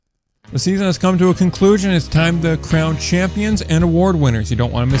The season has come to a conclusion. It's time to crown champions and award winners. You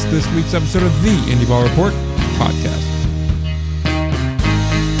don't want to miss this week's episode of the Indie Ball Report podcast.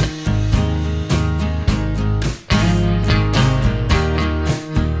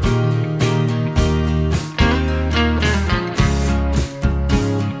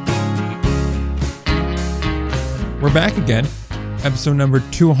 We're back again. Episode number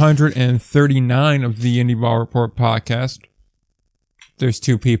 239 of the Indie Ball Report podcast. There's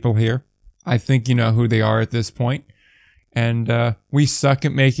two people here. I think you know who they are at this point. And we suck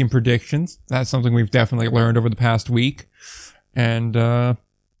at making predictions. That's something we've definitely learned over the past week. And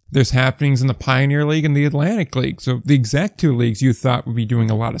there's happenings in the Pioneer League and the Atlantic League. So the exact two leagues you thought would be doing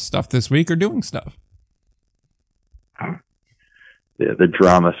a lot of stuff this week are doing stuff. Yeah, the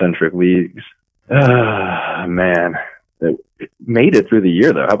drama-centric leagues. Man. It made it through the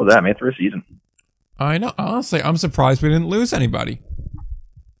year, though. How about that? Made it through a season. I know. Honestly, I'm surprised we didn't lose anybody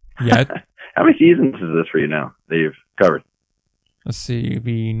yet. How many seasons is this for you now that you've covered? Let's see. It'd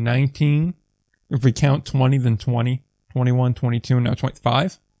be 19. If we count 20, then 20. 21, 22, now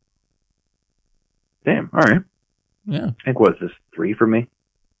 25. Damn. All right. Yeah. I think, what is this, 3 for me?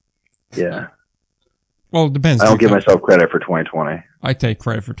 Yeah. Well, it depends. I don't give myself credit for 2020. I take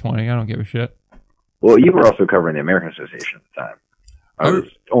credit for 20. I don't give a shit. Well, you were also covering the American Association at the time. I was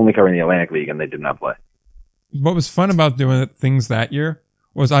only covering the Atlantic League, and they did not play. What was fun about doing things that year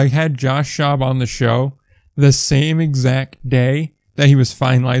was I had Josh Schaub on the show the same exact day that he was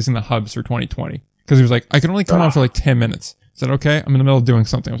finalizing the hubs for 2020. Because he was like, I can only come on for like 10 minutes. I said, okay, I'm in the middle of doing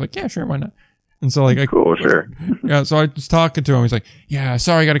something. I was like, yeah, sure, why not? And so cool, sure. Yeah, so I was talking to him. He's like, yeah,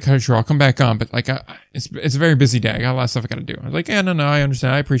 sorry, I got to cut it short. I'll come back on. But like, it's a very busy day. I got a lot of stuff I got to do. I was like, yeah, no, I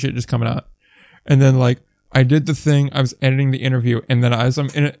understand. I appreciate just coming out. And then like, I did the thing, I was editing the interview, and then as I'm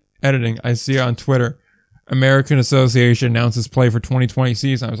editing, I see on Twitter, American Association announces play for 2020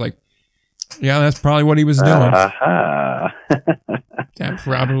 season. I was like, yeah, that's probably what he was doing. That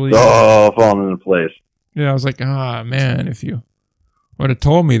probably... It's all falling into place. Yeah, I was like, man, if you would have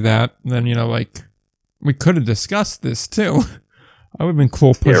told me that, then, like, we could have discussed this, too. I would have been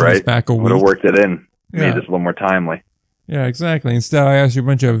cool pushing this back a week. Would have worked it in. Made this a little more timely. Yeah, exactly. Instead, I asked you a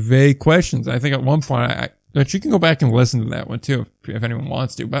bunch of vague questions. I think at one point, but you can go back and listen to that one too, if anyone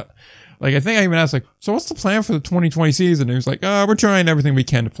wants to. But like, I think I even asked, like, so what's the plan for the 2020 season? And he was like, we're trying everything we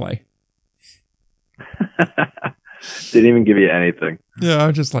can to play. Didn't even give you anything. Yeah, I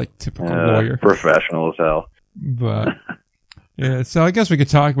was just like typical lawyer. Professional as hell. But yeah, so I guess we could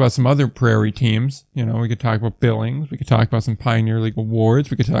talk about some other prairie teams. We could talk about Billings. We could talk about some Pioneer League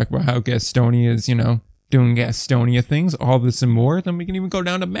awards. We could talk about how Gastonia is, doing Gastonia things, all this and more. Then we can even go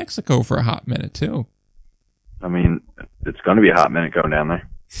down to Mexico for a hot minute too. I mean, it's going to be a hot minute going down there.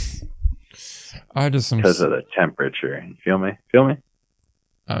 Because of the temperature. You feel me?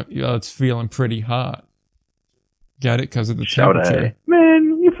 Yeah, it's feeling pretty hot. Get it? Because of the temperature. Hey.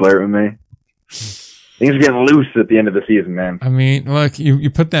 Man, you flirt with me. Things are getting loose at the end of the season, man. I mean, look, you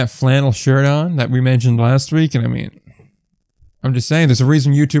put that flannel shirt on that we mentioned last week, and I mean, I'm just saying, there's a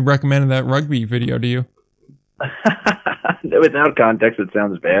reason YouTube recommended that rugby video to you. Without context, it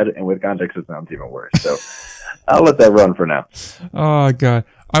sounds bad, and with context, it sounds even worse. So I'll let that run for now. Oh, God.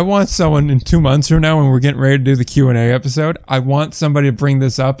 I want someone in 2 months from now when we're getting ready to do the Q&A episode, I want somebody to bring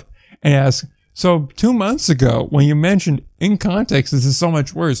this up and ask, so 2 months ago, when you mentioned in context, this is so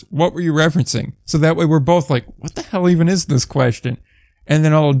much worse, what were you referencing? So that way we're both like, what the hell even is this question? And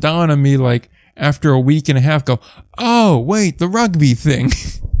then it'll dawn on me like, after a week and a half, go, oh, wait, the rugby thing.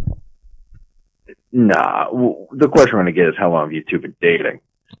 Nah, the question we're going to get is how long have you two been dating?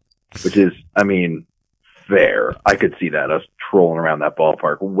 Which is, I mean, fair. I could see that, us trolling around that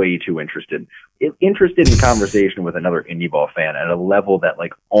ballpark, way too interested. Interested in conversation with another indie ball fan at a level that,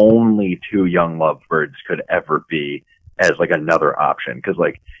 like, only two young lovebirds could ever be as, like, another option. Because,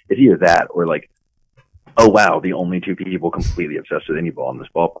 like, it's either that or, like, oh, wow, the only two people completely obsessed with indie ball in this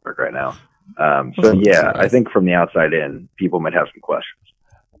ballpark right now. So, yeah, I think from the outside in, people might have some questions.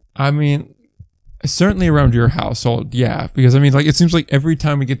 I mean... Certainly around your household, yeah. Because, I mean, like, it seems like every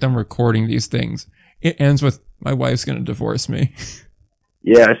time we get done recording these things, it ends with, my wife's going to divorce me.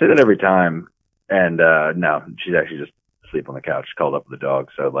 Yeah, I say that every time. And, no, she's actually just asleep on the couch, called up with the dog.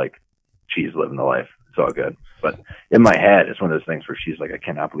 So, like, she's living the life. It's all good. But in my head, it's one of those things where she's like, I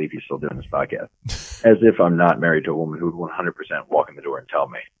cannot believe he's still doing this podcast. As if I'm not married to a woman who would 100% walk in the door and tell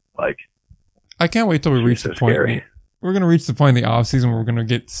me. Like, I can't wait till we reach the point. We're going to reach the point in the off season where we're going to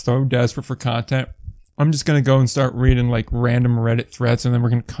get so desperate for content. I'm just going to go and start reading like random Reddit threads and then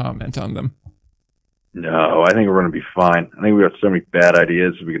we're going to comment on them. No, I think we're going to be fine. I think we got so many bad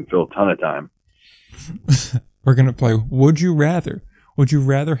ideas we can fill a ton of time. We're going to play Would You Rather, Would you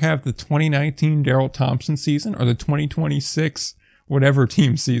rather have the 2019 Daryl Thompson season or the 2026 whatever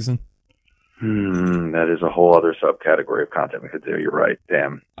team season? That is a whole other subcategory of content we could do. You're right.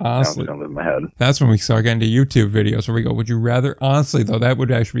 Damn. Honestly, don't live in my head. That's when we start getting to YouTube videos where we go, would you rather? Honestly, though, that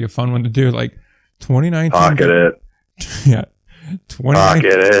would actually be a fun one to do. Like 2019. Pocket it. Yeah.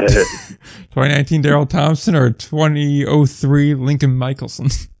 2019 Daryl Thompson or 2003 Lincoln Michelson?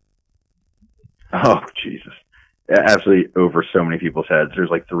 Oh, Jesus. Absolutely over so many people's heads. There's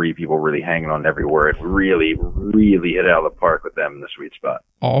like 3 people really hanging on every word. Really, really hit it out of the park with them in the sweet spot.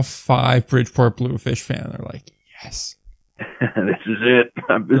 All 5 Bridgeport Bluefish fans are like, yes. This is it.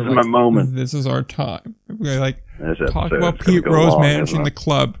 This is my moment. This is our time. We're like, talk episode about Pete Rose managing the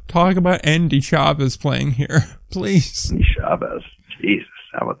club. Talk about Andy Chavez playing here. Please. Andy Chavez. Jesus.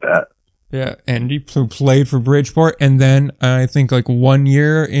 How about that? Yeah, Andy, who played for Bridgeport, and then I think like 1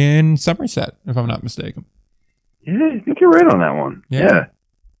 year in Somerset, if I'm not mistaken. Yeah, I think you're right on that one. Yeah.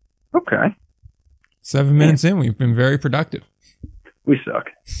 Okay. 7 minutes in, we've been very productive. We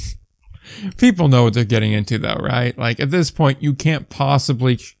suck. People know what they're getting into, though, right? Like, at this point, you can't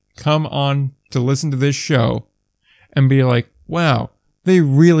possibly come on to listen to this show and be like, wow, they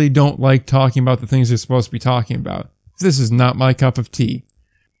really don't like talking about the things they're supposed to be talking about. This is not my cup of tea.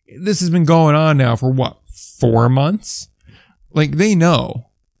 This has been going on now for, 4 months? Like, they know.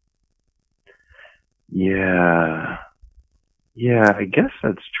 Yeah, I guess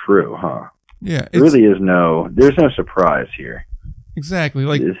that's true, huh? Yeah. There really is there's no surprise here. Exactly.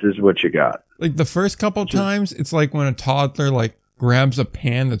 Like, this is what you got. Like, the first couple times, it's like when a toddler, like, grabs a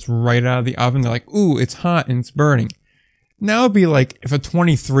pan that's right out of the oven. They're like, ooh, it's hot and it's burning. Now it'd be like if a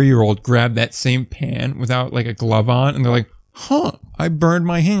 23-year-old grabbed that same pan without, like, a glove on, and they're like, huh, I burned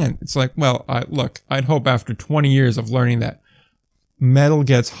my hand. It's like, well, I'd hope after 20 years of learning that metal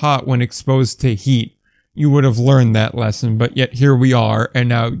gets hot when exposed to heat, you would have learned that lesson, but yet here we are, and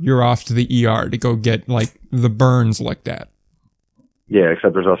now you're off to the ER to go get, like, the burns looked at. Yeah,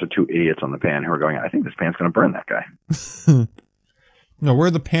 except there's also 2 idiots on the pan who are going, I think this pan's going to burn that guy. No, we're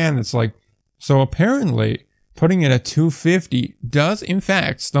the pan that's like, so apparently putting it at 250 does, in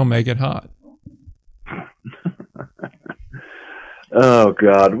fact, still make it hot. Oh,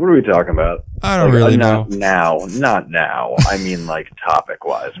 God. What are we talking about? I don't really know. Not now. I mean, like,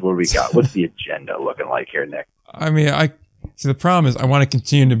 topic-wise. What do we got? What's the agenda looking like here, Nick? I mean, see, the problem is I want to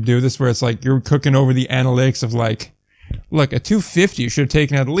continue to do this where it's like you're cooking over the analytics of like, look, at 250, you should have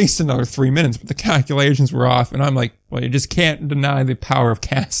taken at least another 3 minutes, but the calculations were off. And I'm like, well, you just can't deny the power of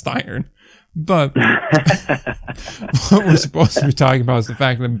cast iron. But what we're supposed to be talking about is the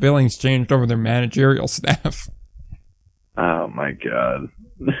fact that Billings changed over their managerial staff. Oh, my God.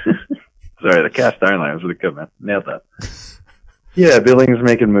 Sorry, the cast iron line was really good, man. Nailed that. Yeah, Billings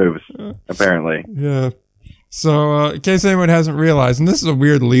making moves, apparently. Yeah. So, in case anyone hasn't realized, and this is a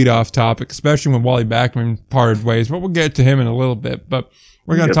weird lead-off topic, especially when Wally Backman parted ways, but we'll get to him in a little bit. But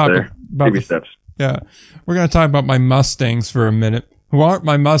we're going to talk about baby steps. Yeah, we're going to talk about my Mustangs for a minute, who aren't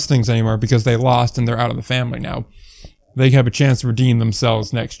my Mustangs anymore because they lost and they're out of the family now. They have a chance to redeem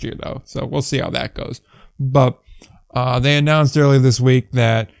themselves next year, though. So we'll see how that goes. But they announced earlier this week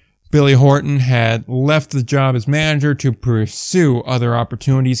that Billy Horton had left the job as manager to pursue other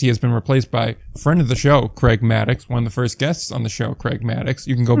opportunities. He has been replaced by a friend of the show, Craig Maddox, one of the first guests on the show, Craig Maddox.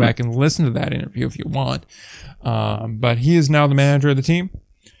 You can go back and listen to that interview if you want. But he is now the manager of the team.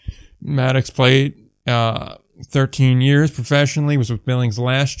 Maddox played 13 years professionally, was with Billings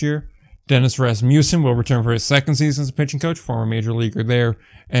last year. Dennis Rasmussen will return for his second season as a pitching coach, former major leaguer there.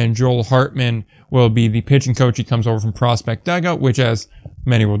 And Joel Hartman will be the pitching coach. He comes over from Prospect Dugout, which, as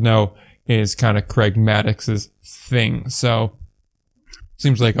many will know, is kind of Craig Maddox's thing. So,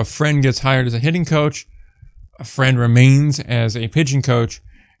 seems like a friend gets hired as a hitting coach, a friend remains as a pitching coach,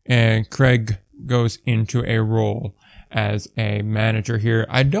 and Craig goes into a role as a manager here.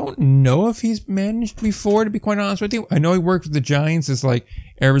 I don't know if he's managed before, to be quite honest with you. I know he worked with the Giants as like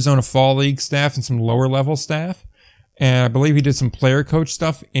Arizona Fall League staff and some lower level staff. And I believe he did some player coach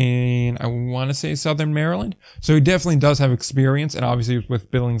stuff in, I want to say, Southern Maryland. So he definitely does have experience, and obviously he was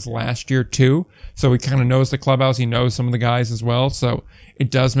with Billings last year too. So he kind of knows the clubhouse. He knows some of the guys as well. So it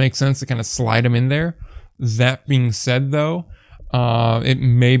does make sense to kind of slide him in there. That being said, though, it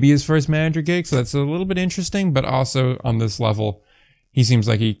may be his first manager gig, so that's a little bit interesting. But also on this level, he seems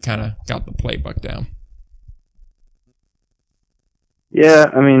like he kind of got the playbook down.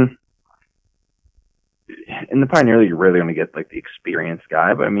 Yeah, I mean, in the Pioneer League, you're really going to get like the experienced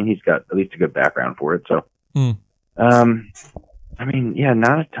guy, but I mean, he's got at least a good background for it. So, I mean, yeah,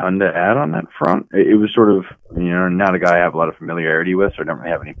 not a ton to add on that front. It was sort of, not a guy I have a lot of familiarity with, so I don't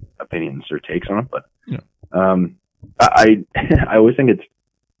really have any opinions or takes on it. But, I always think it's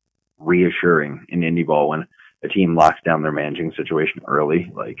reassuring in indie ball when a team locks down their managing situation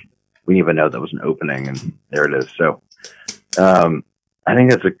early. Like, we didn't even know that was an opening, and there it is. So, I think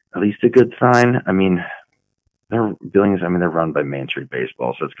that's at least a good sign. I mean, they're Billings. I mean, they're run by Main Street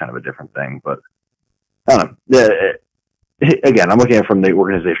Baseball, so it's kind of a different thing. But I don't know. Again, I'm looking at it from the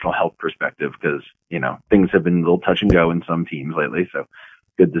organizational health perspective because, things have been a little touch and go in some teams lately. So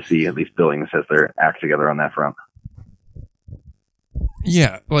good to see at least Billings has their act together on that front.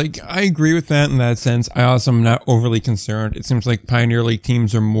 Yeah, like, I agree with that in that sense. I also am not overly concerned. It seems like Pioneer League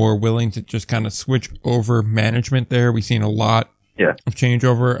teams are more willing to just kind of switch over management there. We've seen a lot of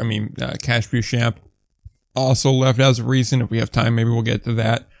changeover. I mean, Cash Beauchamp also left as a reason. If we have time, maybe we'll get to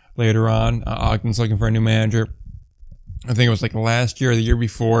that later on. Ogden's looking for a new manager. I think it was like last year or the year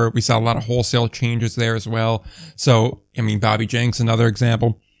before. We saw a lot of wholesale changes there as well. So, I mean, Bobby Jenks, another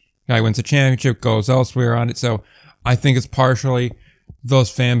example. Guy wins a championship, goes elsewhere on it. So I think it's partially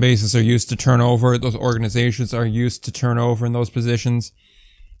those fan bases are used to turnover. Those organizations are used to turnover in those positions.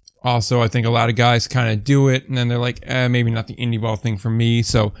 Also, I think a lot of guys kind of do it, and then they're like, maybe not the indie ball thing for me.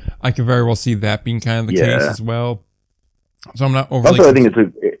 So I can very well see that being kind of the case as well. So I'm not overly... Also, I think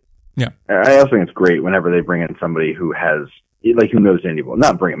I also think it's great whenever they bring in somebody who has, who knows indie ball.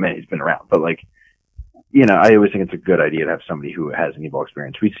 Not bring him in, he's been around, but I always think it's a good idea to have somebody who has indie ball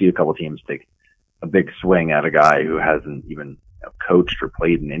experience. We see a couple teams take a big swing at a guy who hasn't even coached or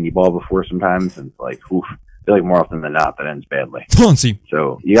played in indie ball before sometimes, and it's like, oof, I feel like more often than not that ends badly.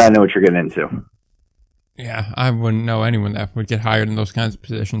 So you gotta know what you're getting into. Yeah, I wouldn't know anyone that would get hired in those kinds of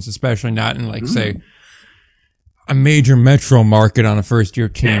positions, especially not in say a major metro market on a first year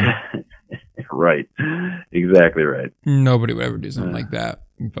team. Right. Exactly right. Nobody would ever do something like that.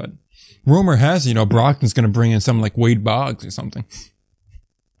 But rumor has it, Brockton's going to bring in someone like Wade Boggs or something.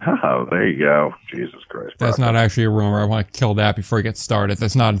 Oh, there you go. Jesus Christ. That's not actually a rumor. I want to kill that before it gets started.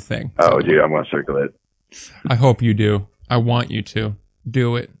 That's not a thing. Oh, dude, I'm going to circulate it. I hope you do. I want you to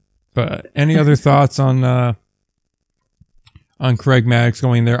do it. But any other thoughts on Craig Maddox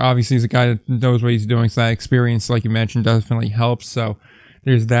going there? Obviously, he's a guy that knows what he's doing, so that experience, like you mentioned, definitely helps. So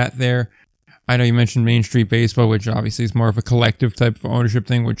there's that there. I know you mentioned Main Street Baseball, which obviously is more of a collective type of ownership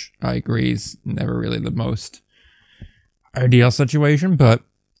thing, which I agree is never really the most ideal situation. But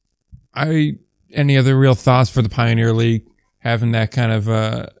any other real thoughts for the Pioneer League having that kind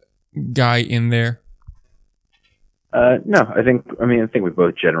of guy in there? No, I think we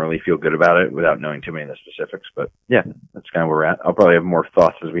both generally feel good about it without knowing too many of the specifics, but yeah, that's kind of where we're at. I'll probably have more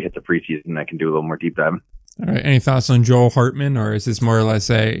thoughts as we hit the preseason. I can do a little more deep diving. All right. Any thoughts on Joel Hartman, or is this more or less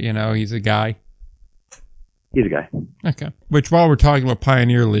he's a guy? He's a guy. Okay. Which, while we're talking about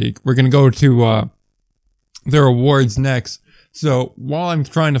Pioneer League, we're going to go to their awards next. So while I'm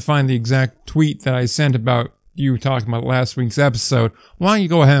trying to find the exact tweet that I sent about you talking about last week's episode, why don't you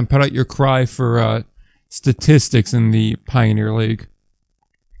go ahead and put out your cry for statistics in the Pioneer League?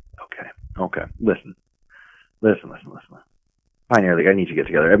 Okay. Listen. Pioneer League, I need to get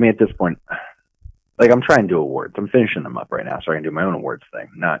together. I mean, at this point, I'm trying to do awards. I'm finishing them up right now, so I can do my own awards thing.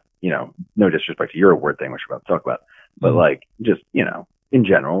 Not, no disrespect to your award thing, which we're about to talk about, but just, in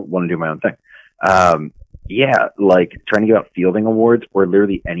general, want to do my own thing. Trying to give out fielding awards or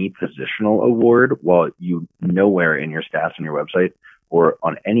literally any positional award while nowhere in your stats on your website or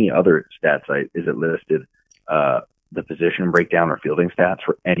on any other stat site is it listed the position breakdown or fielding stats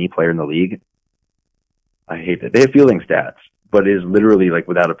for any player in the league. I hate that. They have fielding stats, but it is literally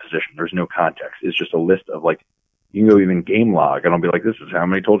without a position. There's no context. It's just a list of you can go even game log and I'll be like, this is how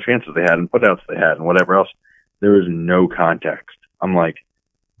many total chances they had and putouts they had and whatever else. There is no context. I'm like,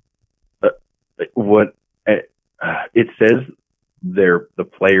 what? It says the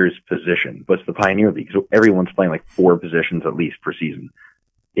player's position, but it's the Pioneer League, so everyone's playing 4 positions at least per season.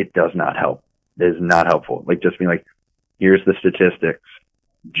 It does not help. It is not helpful. Just being here's the statistics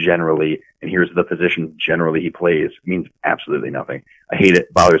generally, and here's the position generally he plays means absolutely nothing. I hate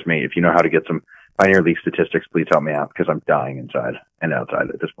it. Bothers me. If you know how to get some Pioneer League statistics, please help me out because I'm dying inside and outside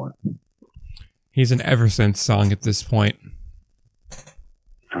at this point. He's an Ever Since song at this point.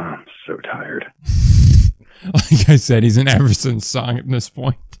 Oh, I'm so tired. Like I said, he's an Ever Since song at this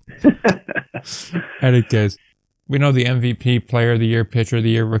point. Case. We know the MVP, Player of the Year, Pitcher of the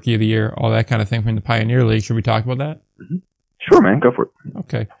Year, Rookie of the Year, all that kind of thing from the Pioneer League. Should we talk about that? Mm-hmm. Sure, man. Go for it.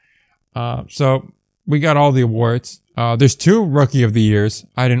 Okay. So we got all the awards. There's 2 Rookie of the Years.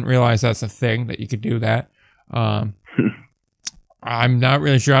 I didn't realize that's a thing, that you could do that. I'm not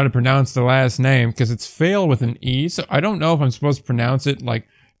really sure how to pronounce the last name because it's Fail with an E. So I don't know if I'm supposed to pronounce it like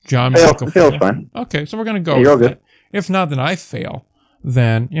John Michael. Fail's fine. Okay, so we're going to go with it. If not, then I fail.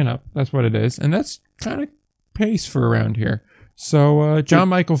 Then, that's what it is. And that's kind of pace for around here. So John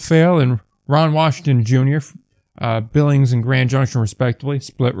Michael Fail and Ron Washington Jr., Billings and Grand Junction respectively,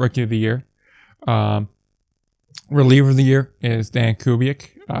 split Rookie of the Year. Reliever of the Year is Dan Kubiak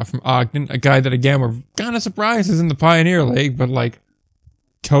from Ogden, a guy that, again, we're kind of surprised is in the Pioneer League, but, like,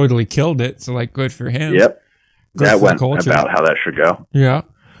 totally killed it, so, like, good for him. Yep. Good that for went the culture. about how that should go. Yeah.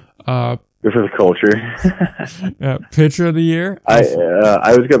 Good for the culture. Pitcher of the Year. I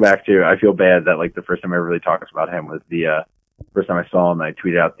always go back to, I feel bad that, like, the first time I really talked about him was the first time I saw him, I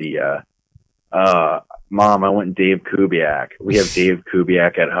tweeted out the Mom, I want Dave Kubiak. We have Dave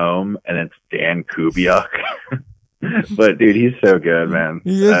Kubiak at home, and it's Dan Kubiak. But, dude, he's so good, man.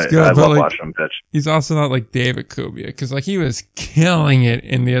 He is good. I love like, watching him pitch. He's also not like David Kubiak, because, like, he was killing it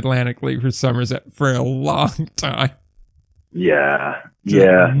in the Atlantic League for Somerset for a long time. Yeah. Just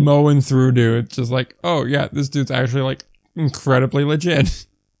yeah. mowing through dudes. Just like, oh, yeah, this dude's actually, like, incredibly legit.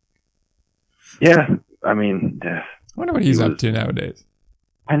 Yeah. I mean, I wonder what he's up to nowadays.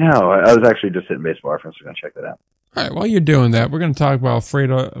 I know. I was actually just hitting baseball reference. I'm going to check that out. All right. While you're doing that, we're going to talk about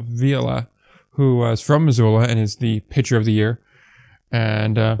Alfredo Villa, who is from Missoula and is the pitcher of the year.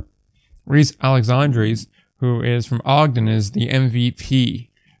 And Reese Alexandres, who is from Ogden, is the MVP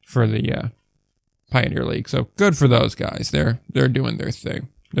for the Pioneer League. So good for those guys. They're doing their thing.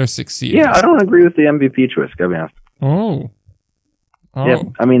 They're succeeding. Yeah, I don't agree with the MVP choice, gotta be honest. Oh. Yeah,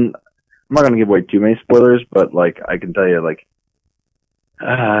 I mean, I'm not going to give away too many spoilers, but, like, I can tell you, like,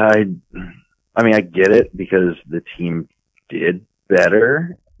 I mean, I get it because the team did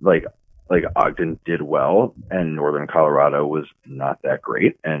better. Like Ogden did well, and Northern Colorado was not that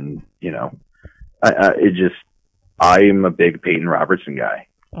great. And, you know, I'm a big Peyton Robertson guy.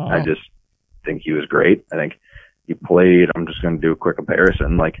 Oh. I just think he was great. I think he played, I'm just going to do a quick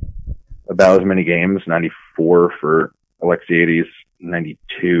comparison, like, about as many games, 94 for Alexiades,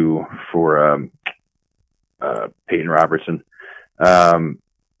 92 for Peyton Robertson. I'm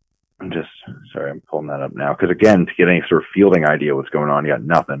pulling that up now because, again, to get any sort of fielding idea what's going on, you got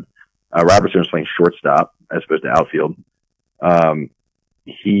nothing. Robertson was playing shortstop as opposed to outfield.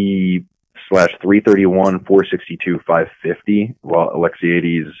 He slashed 331, 462, 550, while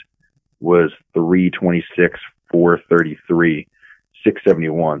Alexiades was 326, 433,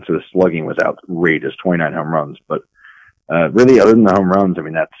 671. So the slugging was outrageous, 29 home runs. But really, other than the home runs, I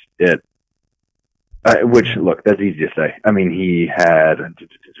mean, that's it. Which, look, that's easy to say. I mean, he had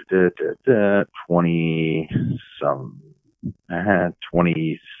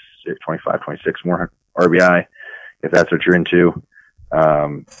 25, 26 more RBI, if that's what you're into.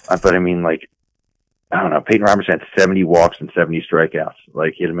 But I mean, like, I don't know. Peyton Robertson had 70 walks and 70 strikeouts.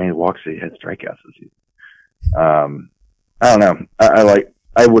 Like, he had as many walks as he had strikeouts this season. I don't know. I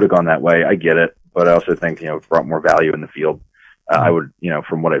would have gone that way. I get it. But I also think, you know, it brought more value in the field. I would, you know,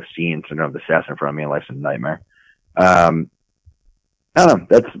 from what I've seen, so I don't have the stats in front of me, and life's a nightmare. I don't know.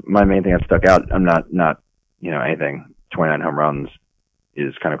 That's my main thing that stuck out. I'm not, you know, anything. 29 home runs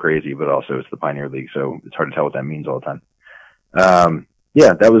is kind of crazy, but also it's the Pioneer League, so it's hard to tell what that means all the time.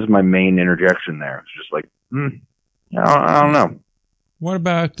 Yeah, that was my main interjection there. It's just like, I don't know. What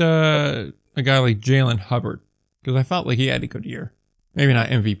about a guy like Jalen Hubbard? Because I felt like he had a good year. Maybe not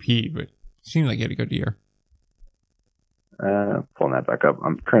MVP, but it seemed like he had a good year. Pulling that back up.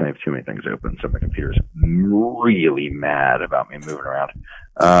 I'm currently have too many things open, so my computer's really mad about me moving around.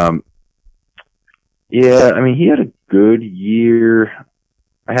 Yeah, I mean, he had a good year.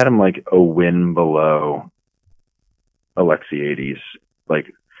 I had him like a win below Alexiades.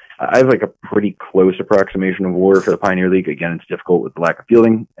 Like, I have like a pretty close approximation of WAR for the Pioneer League. Again, it's difficult with the lack of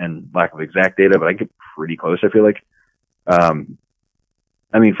fielding and lack of exact data, but I get pretty close, I feel like. I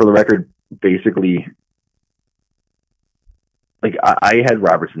mean, for the record, basically, like, I had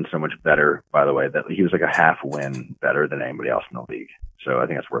Robertson so much better, by the way, that he was like a half win better than anybody else in the league. So I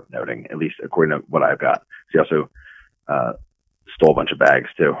think that's worth noting, at least according to what I've got. He also stole a bunch of bags,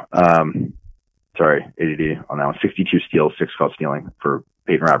 too. Sorry, ADD on that one. 62 steals, 6 caught stealing for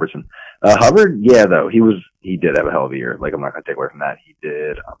Peyton Robertson. Hubbard, yeah, though, he did have a hell of a year. Like, I'm not going to take away from that. He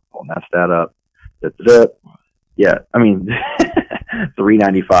did. I'm pulling that stat up. Yeah, I mean,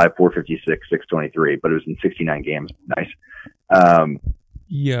 395, 456, 623, but it was in 69 games. Nice.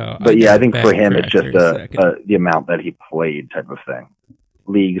 Yeah. But yeah, I think for him, it's just the amount that he played type of thing.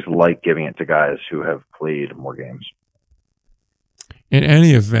 Leagues like giving it to guys who have played more games. In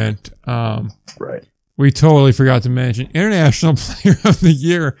any event, right. We totally forgot to mention International Player of the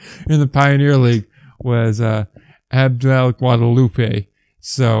Year in the Pioneer League was Abdel Guadalupe.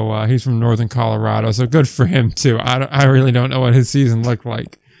 So he's from Northern Colorado. So good for him too. I really don't know what his season looked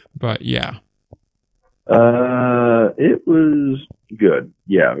like, but yeah. It was good.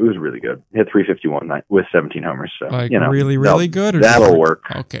 Yeah, it was really good. Hit 351 with 17 homers. So really good. Or that'll work.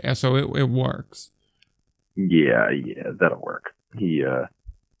 Okay, so it works. Yeah, that'll work. He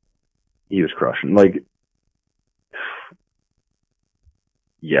was crushing. Like,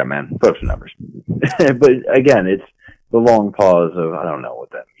 yeah, man, put up some numbers. But again, it's the long pause of I don't know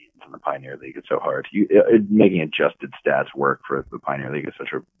what that means in the Pioneer League. It's so hard. Making adjusted stats work for the Pioneer League is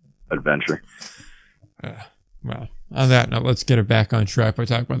such an adventure. Well, on that note, let's get it back on track by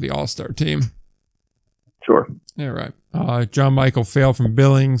talking about the All-Star team. Sure. All right. John Michael Fail from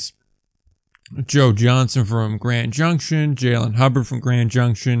Billings. Joe Johnson from Grand Junction. Jalen Hubbard from Grand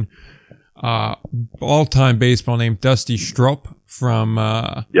Junction. All-time baseball name Dusty Strope from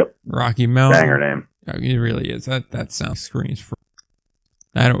Rocky Mountain. Banger name. It really is. That sounds screams for.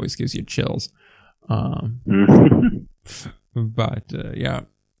 That always gives you chills. But yeah.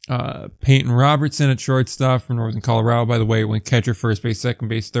 Peyton Robertson at shortstop from Northern Colorado. By the way, went catcher, first base, second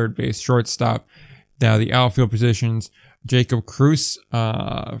base, third base, shortstop. Now the outfield positions. Jacob Cruz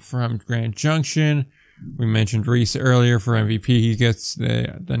from Grand Junction. We mentioned Reese earlier for MVP. He gets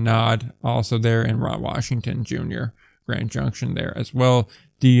the nod also there. And Ron Washington Jr., Grand Junction there as well.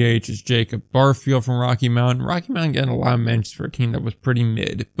 DH is Jacob Barfield from Rocky Mountain. Rocky Mountain getting a lot of mentions for a team that was pretty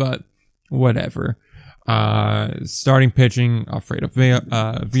mid, but whatever. Starting pitching, Alfredo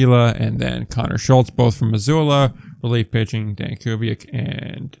Vila and then Connor Schultz, both from Missoula. Relief pitching, Dan Kubiak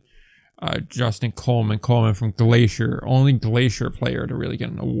and Justin Coleman. Coleman from Glacier. Only Glacier player to really get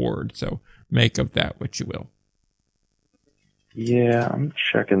an award, so make of that what you will. Yeah, I'm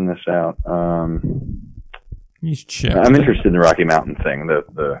checking this out. He's checking. I'm interested in the Rocky Mountain thing,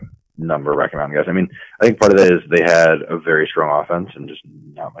 the number of Rocky Mountain guys. I mean, I think part of that is they had a very strong offense and just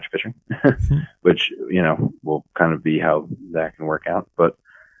not much pitching, which, will kind of be how that can work out. But,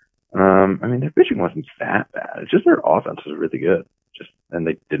 I mean, their pitching wasn't that bad. It's just their offense was really good. And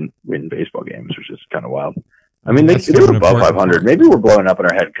they didn't win baseball games, which is kind of wild. I mean, they were above 500. Maybe we're blowing up in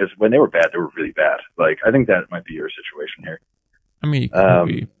our head because when they were bad, they were really bad. Like, I think that might be your situation here. I mean, it could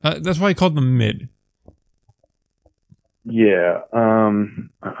be. That's why I called them mid. Yeah,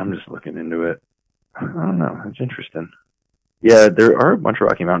 I'm just looking into it. I don't know. It's interesting. Yeah, there are a bunch of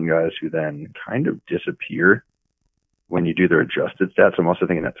Rocky Mountain guys who then kind of disappear when you do their adjusted stats. I'm also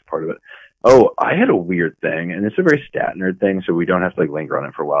thinking that's part of it. Oh, I had a weird thing, and it's a very stat nerd thing, so we don't have to linger on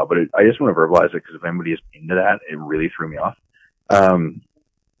it for a while. But I just want to verbalize it because if anybody is into that, it really threw me off.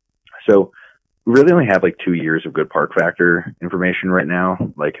 So we really only have 2 years of good park factor information right now.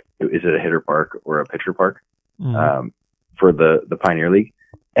 Like, is it a hitter park or a pitcher park? For the Pioneer League.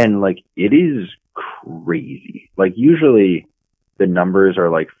 And it is crazy. Usually the numbers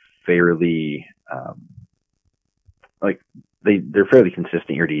are fairly they're fairly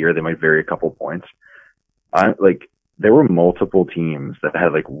consistent year to year. They might vary a couple points. There were multiple teams that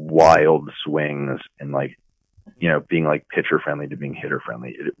had wild swings and being pitcher friendly to being hitter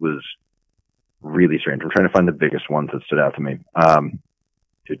friendly. It was really strange. I'm trying to find the biggest ones that stood out to me. No,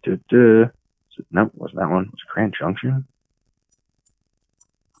 it wasn't that one. It was Grand Junction.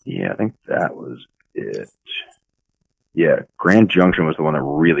 Yeah, I think that was it. Yeah, Grand Junction was the one that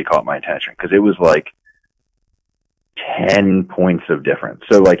really caught my attention because it was 10 points of difference.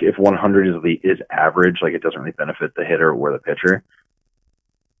 So if 100 is average, it doesn't really benefit the hitter or the pitcher.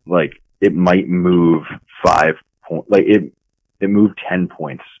 It might move 5 points. It moved 10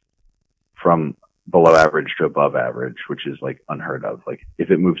 points from below average to above average, which is unheard of.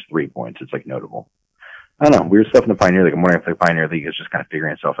 If it moves 3 points, it's notable. I don't know, weird stuff in the Pioneer League. I'm wondering if the Pioneer League is just kind of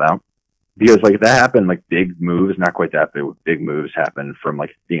figuring itself out. Because that happened, big moves, not quite that big moves happen from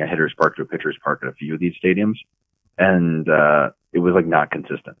being a hitter's park to a pitcher's park at a few of these stadiums. And it was not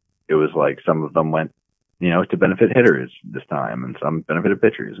consistent. It was some of them went, to benefit hitters this time and some benefited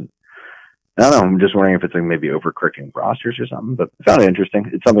pitchers. And I don't know, I'm just wondering if it's maybe overcorrecting rosters or something, but I found it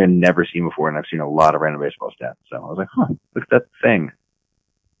interesting. It's something I've never seen before, and I've seen a lot of random baseball stats. So I was look at that thing.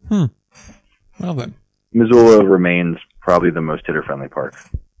 Well then. Missoula remains probably the most hitter-friendly park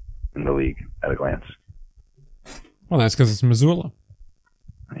in the league at a glance. Well, that's because it's Missoula.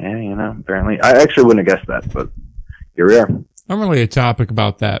 Yeah, apparently. I actually wouldn't have guessed that, but here we are. Unrelated topic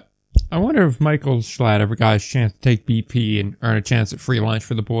about that. I wonder if Michael Schlatt ever got his chance to take BP and earn a chance at free lunch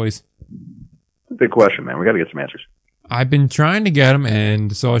for the boys. It's a big question, man. We got to get some answers. I've been trying to get him,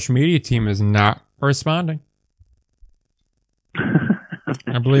 and the social media team is not responding.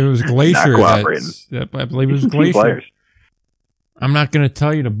 I believe it was Glacier. I believe it was Glacier. I'm not going to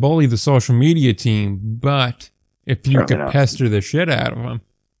tell you to bully the social media team, but if you could pester the shit out of them,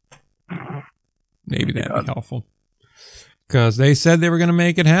 maybe that'd be helpful. Because they said they were going to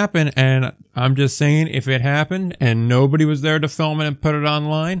make it happen, and I'm just saying, if it happened and nobody was there to film it and put it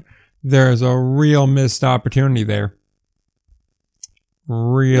online, there's a real missed opportunity there.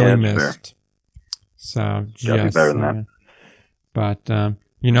 Really missed. Fair. So, just be better than that. But,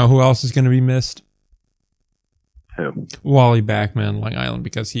 you know who else is going to be missed? Who? Wally Backman on Long Island,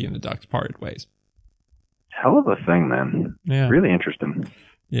 because he and the Ducks parted ways. Hell of a thing, man. Yeah. Really interesting.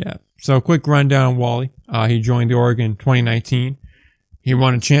 Yeah. So, quick rundown on Wally. He joined the Oregon in 2019. He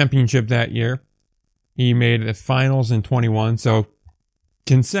won a championship that year. He made the finals in 21. So,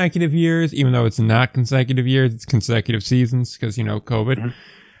 consecutive years, even though it's not consecutive years, it's consecutive seasons because, you know, COVID. Mm-hmm.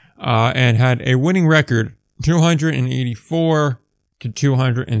 And had a winning record, 284 to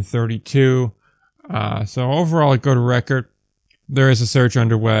 232. So overall, a good record. There is a search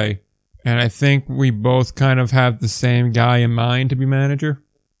underway. And I think we both kind of have the same guy in mind to be manager.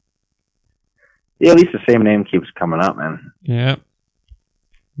 Yeah, at least the same name keeps coming up, man. Yeah.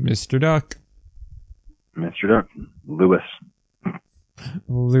 Mr. Duck. Mr. Duck. Lewis.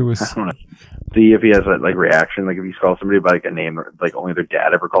 Lewis. I don't know. See if he has that like reaction, like if he's called somebody by like a name like only their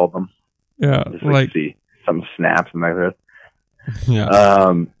dad ever called them. Yeah, just like see something snaps in my head.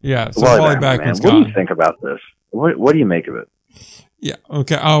 Yeah. Yeah. So Wally Backman's Backman, what gone. do you think about this? What do you make of it? Yeah.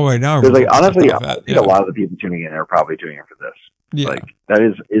 Okay. Oh wait, now because like honestly, I think yeah. a lot of the people tuning in are probably tuning in for this. Yeah. Like that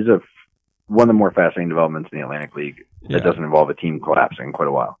is one of the more fascinating developments in the Atlantic League that doesn't involve a team collapsing in quite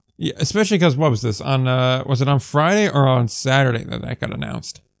a while. Yeah, especially because what was this on? Was it on Friday or on Saturday that got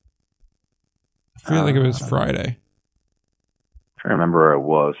announced? I feel like it was Friday. I'm trying to remember where it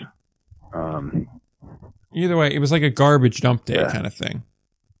was. Either way, it was like a garbage dump day kind of thing.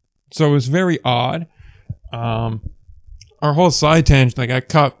 So it was very odd. Our whole side tangent got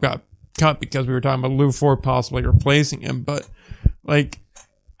cut because we were talking about Lou Ford possibly replacing him, but like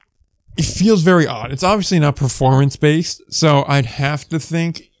it feels very odd. It's obviously not performance based, so I'd have to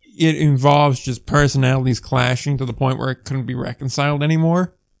think it involves just personalities clashing to the point where it couldn't be reconciled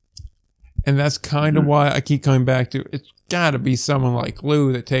anymore. And that's kind of why I keep coming back to it's got to be someone like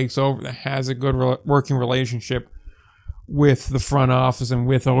Lou that takes over, that has a good working relationship with the front office and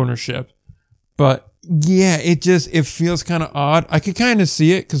with ownership. But yeah, it feels kind of odd. I could kind of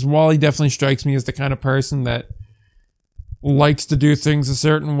see it because Wally definitely strikes me as the kind of person that likes to do things a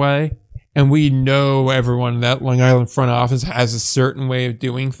certain way. And we know everyone in that Long Island front office has a certain way of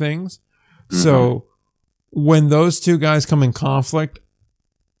doing things. Mm-hmm. So when those two guys come in conflict,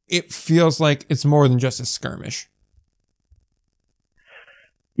 it feels like it's more than just a skirmish.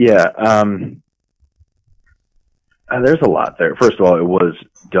 Yeah. There's a lot there. First of all, it was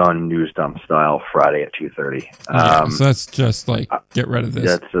done news dump style Friday at 2:30. So that's just like, get rid of this.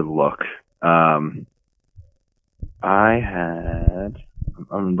 That's a look.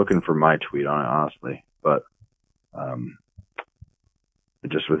 I'm looking for my tweet on it, honestly, but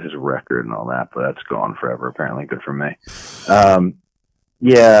just with his record and all that, but that's gone forever, apparently. Good for me. I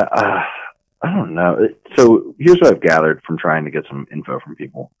don't know. So here's what I've gathered from trying to get some info from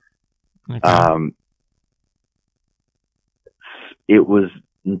people. Okay. It was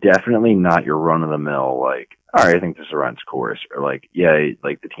definitely not your run-of-the-mill, like, all right, I think this is run its course, or like, yeah,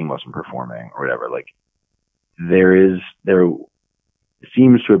 like the team wasn't performing or whatever. Like, there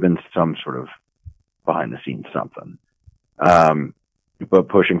seems to have been some sort of behind-the-scenes something. But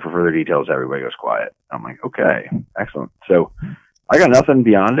pushing for further details, everybody goes quiet. I'm like, okay, excellent. So I got nothing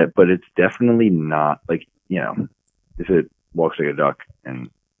beyond it, but it's definitely not like, if it walks like a duck and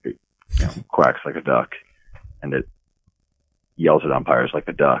it, quacks like a duck and it yells at umpires like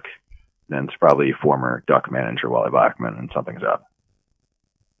a duck, then it's probably former Duck manager Wally Backman and something's up.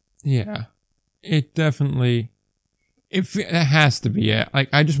 Yeah, it definitely, it has to be it. Like,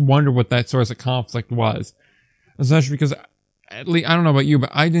 I just wonder what that source of conflict was, especially because at least, I don't know about you,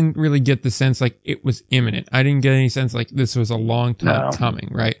 but I didn't really get the sense like it was imminent. I didn't get any sense like this was a long time coming,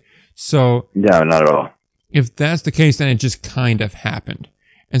 right? So no, not at all. If that's the case, then it just kind of happened.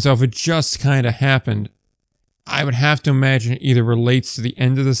 And so if it just kind of happened, I would have to imagine it either relates to the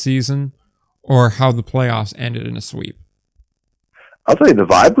end of the season or how the playoffs ended in a sweep. I'll tell you, the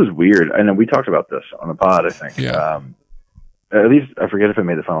vibe was weird. I know we talked about this on the pod, I think. Yeah. At least, I forget if it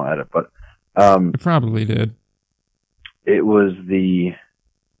made the final edit, but it probably did. It was the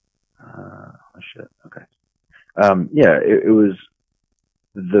okay. It was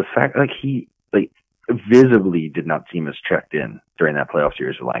the fact like he visibly did not seem as checked in during that playoff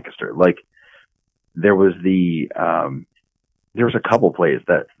series with Lancaster. Like there was there was a couple plays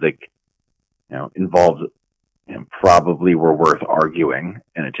that involved probably were worth arguing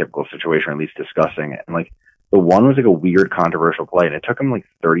in a typical situation, or at least discussing it. And like the one was like a weird controversial play, and it took him like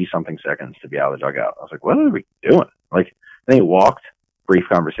 30 something seconds to be out of the dugout. I was like, what are we doing? Like And they walked, brief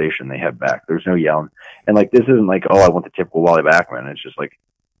conversation, they head back. There's no yelling. And like, this isn't like, oh, I want the typical Wally Backman. It's just like,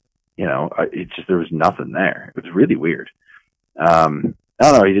 you know, it's just, there was nothing there. It was really weird. I don't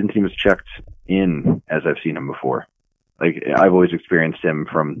know. He didn't seem as checked in as I've seen him before. Like, I've always experienced him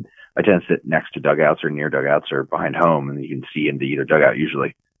from, I tend to sit next to dugouts or near dugouts or behind home, and you can see into either dugout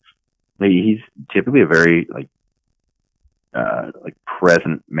usually. Like, he's typically a very like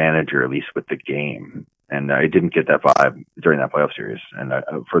present manager, at least with the game. And I didn't get that vibe during that playoff series, and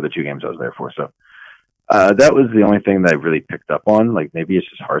for the 2 games I was there for. So that was the only thing that I really picked up on. Like, maybe it's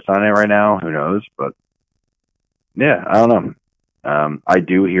just heart's on it right now. Who knows? But yeah, I don't know. I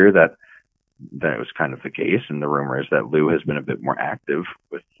do hear that it was kind of the case, and the rumor is that Lou has been a bit more active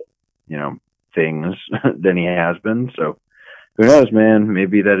with, you know, things than he has been. So who knows, man?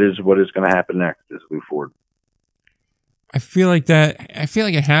 Maybe that is what is going to happen next, is Lou Ford. I feel like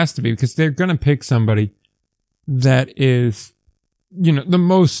it has to be, because they're going to pick somebody that is, you know, the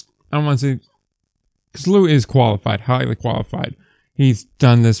most, I don't want to say, because Lou is qualified, highly qualified. He's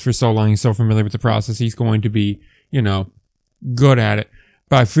done this for so long. He's so familiar with the process. He's going to be, you know, good at it.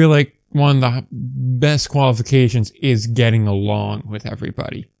 But I feel like one of the best qualifications is getting along with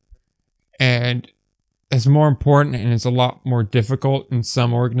everybody. And it's more important, and it's a lot more difficult in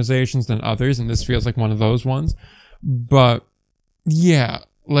some organizations than others. And this feels like one of those ones. But yeah,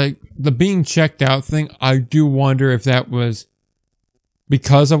 like the being checked out thing, I do wonder if that was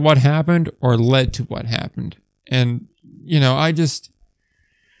because of what happened or led to what happened. And, you know, I get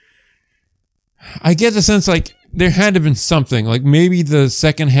the sense like there had to have been something. Like maybe the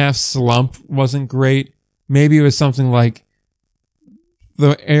second half slump wasn't great. Maybe it was something like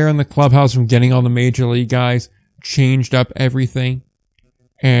the air in the clubhouse from getting all the major league guys changed up everything.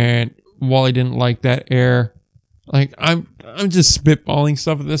 And Wally didn't like that air. Like, I'm just spitballing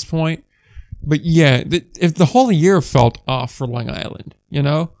stuff at this point. But yeah, if the whole year felt off for Long Island, you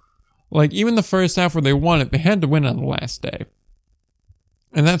know? Like, even the first half where they won it, they had to win on the last day.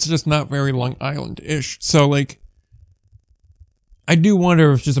 And that's just not very Long Island-ish. So, like, I do wonder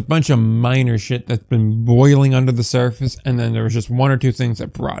if it's just a bunch of minor shit that's been boiling under the surface, and then there was just 1 or 2 things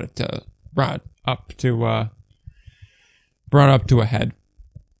that brought up to a head.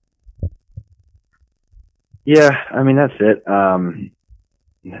 Yeah, I mean, that's it.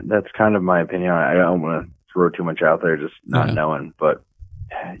 That's kind of my opinion. I don't want to throw too much out there, just not knowing. But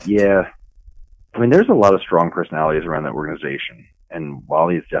yeah, I mean, there's a lot of strong personalities around that organization, and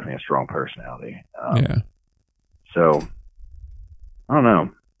Wally is definitely a strong personality. So I don't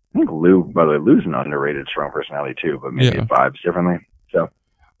know. I think Lou, by the way, Lou's an underrated strong personality too, but maybe it vibes differently. So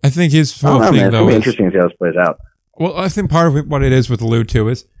I think his whole thing, man, though, it's interesting to see how this plays out. Well, I think part of it, what it is with Lou too,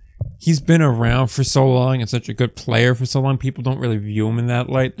 is he's been around for so long and such a good player for so long. People don't really view him in that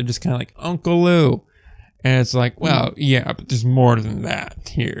light. They're just kind of like Uncle Lou, and it's like, well, yeah, but there's more than that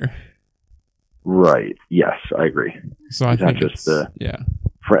here. Right. Yes, I agree. So I think not just yeah.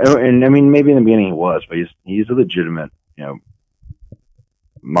 And I mean, maybe in the beginning he was, but he's a legitimate, you know,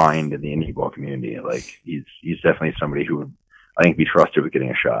 mind in the indie ball community. Like he's definitely somebody who would, I think, be trusted with getting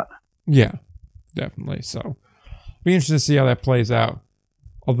a shot. Yeah, definitely. So be interested to see how that plays out.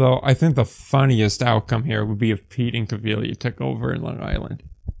 Although I think the funniest outcome here would be if Pete and Caviglia took over in Long Island.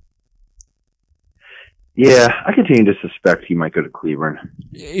 Yeah, I continue to suspect he might go to Cleveland.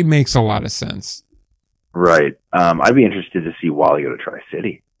 It makes a lot of sense. Right. I'd be interested to see Wally go to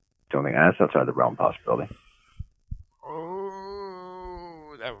Tri-City. Don't think that's outside the realm of possibility.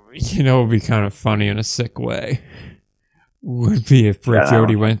 Oh, that would be kind of funny in a sick way. Would be if Brett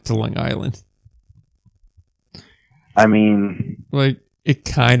Jody went to Long Island. I mean, like, it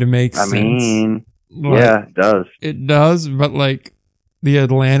kind of makes sense. I mean, like, yeah, it does. It does, but like the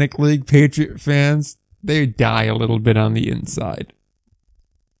Atlantic League Patriot fans, they die a little bit on the inside.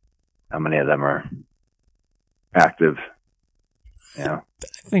 How many of them are active? Yeah,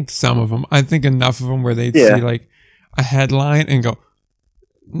 I think some of them. I think enough of them where they'd see like a headline and go,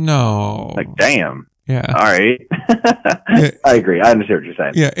 "No." Like, damn. Yeah. All right. I agree. I understand what you're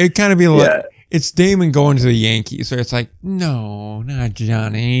saying. Yeah, it kind of be like it's Damon going to the Yankees, so it's like, no, not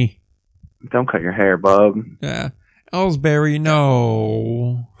Johnny. Don't cut your hair, bub. Yeah. Ellsbury,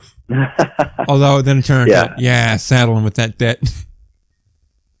 no. Although then it turned out, saddling with that debt.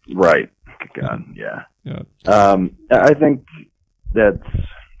 Right. God, yeah. I think that's,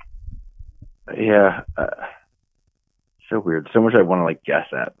 so weird. So much I want to like guess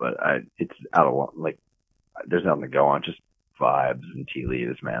at, but it's out of like, there's nothing to go on, just vibes and tea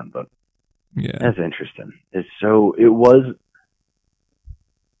leaves, man. But yeah, that's interesting. It was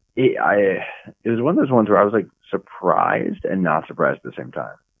one of those ones where I was like surprised and not surprised at the same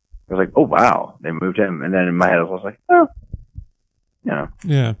time. I was like, oh wow, they moved him, and then in my head I was like, oh,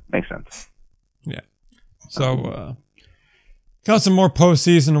 Yeah. Makes sense. Yeah. So, got some more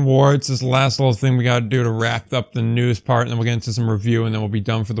postseason awards. This is the last little thing we got to do to wrap up the news part, and then we'll get into some review, and then we'll be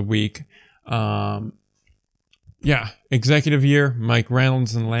done for the week. Executive year, Mike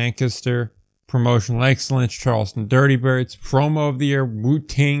Reynolds and Lancaster. Promotional excellence, Charleston Dirty Birds. Promo of the year,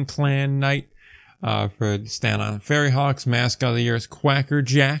 Wu-Tang Clan Night for the Staten Island Ferry Hawks. Mascot of the year is Quacker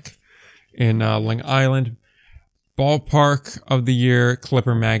Jack in Long Island. Ballpark of the year,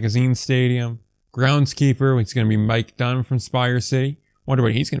 Clipper Magazine Stadium. Groundskeeper, it's going to be Mike Dunn from Spire City. Wonder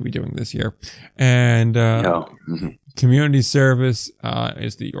what he's going to be doing this year. And community service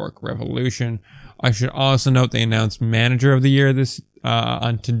is the York Revolution. I should also note they announced Manager of the Year this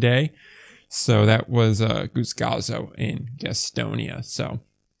on today. So that was Goose Gazzo in Gastonia. So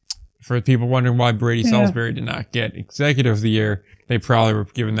for people wondering why Brady Salisbury did not get Executive of the Year, they probably were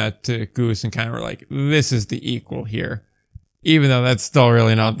giving that to Goose and kind of were like, this is the equal here. Even though that's still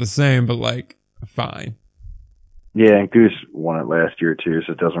really not the same, but like, fine. Yeah, and Goose won it last year too,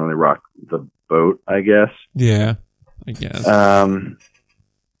 so it doesn't really rock the boat, I guess. Yeah, I guess.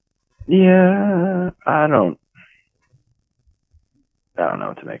 Yeah, I don't know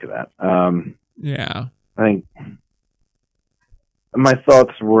what to make of that. Yeah. I think my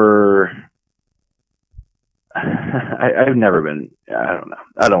thoughts were, I've never been, I don't know.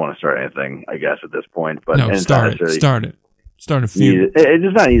 I don't want to start anything, I guess, at this point. But no, start it. Start a feud. It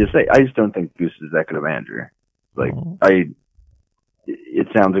does not need to say. I just don't think Goose is that good of a manager. Like, it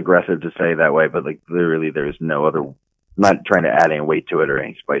sounds aggressive to say that way, but like literally there's no other, I'm not trying to add any weight to it or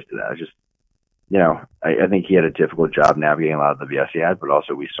any spice to that. It's just, I think he had a difficult job navigating a lot of the BS he had, but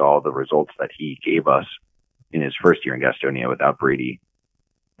also we saw the results that he gave us in his first year in Gastonia without Brady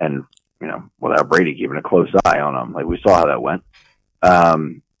and, without Brady keeping a close eye on him. Like, we saw how that went.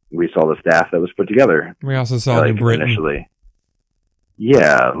 We saw the staff that was put together. We also saw New Britain. Initially.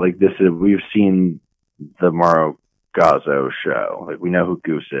 Yeah, like we've seen the Mauro Gazzo show. Like, we know who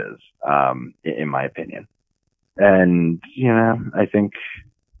Goose is, in my opinion. And, I think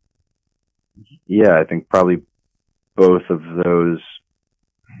probably both of those.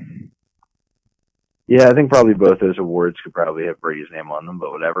 Yeah, I think probably both those awards could probably have Brady's name on them,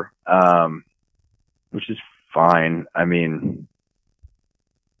 but whatever. Which is fine. I mean,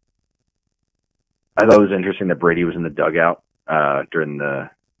 I thought it was interesting that Brady was in the dugout during the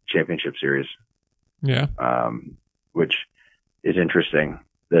championship series. Yeah. Which is interesting.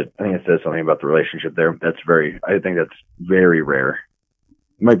 That I think it says something about the relationship there. I think that's very rare.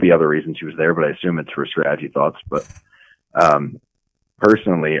 Might be other reasons he was there, but I assume it's for strategy thoughts. But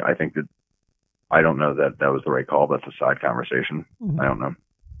personally, I think that I don't know that was the right call. That's a side conversation. Mm-hmm. I don't know.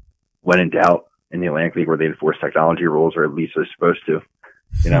 When in doubt, in the Atlantic League where they enforce technology rules, or at least they're supposed to,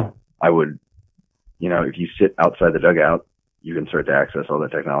 I would, if you sit outside the dugout, you can start to access all the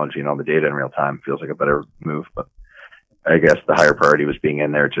technology and all the data in real time. Feels like a better move, but I guess the higher priority was being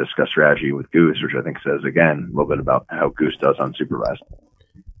in there to discuss strategy with Goose, which I think says, again, a little bit about how Goose does unsupervised.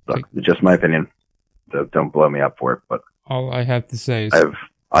 Look, it's just my opinion, so don't blow me up for it. But all I have to say is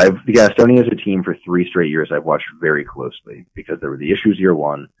I've the Gastonia as a team for 3 straight years I've watched very closely because there were the issues year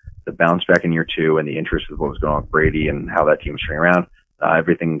 1, the bounce back in year 2, and the interest of what was going on with Brady and how that team was turning around.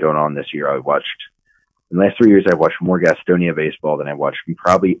 Everything going on this year, I watched. In the last 3 years, I've watched more Gastonia baseball than I've watched from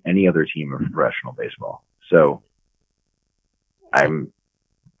probably any other team of professional baseball. So I've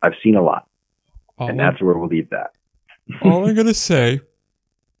seen a lot, and that's where we'll leave that. All I'm gonna say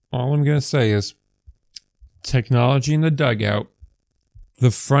is technology in the dugout.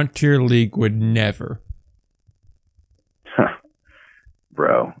 The Frontier League would never.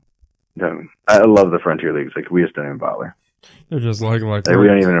 Bro, I love the Frontier Leagues. Like, we just don't even bother. They're just like we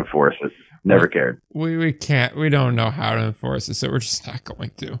don't even enforce it. Never cared. We can't. We don't know how to enforce it, so we're just not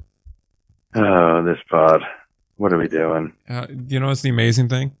going to. Oh, this pod. What are we doing? What's the amazing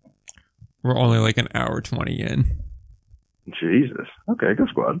thing? We're only like an hour 20 in. Jesus. Okay, go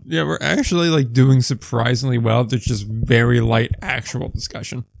Squad. Yeah, we're actually doing surprisingly well. There's just very light actual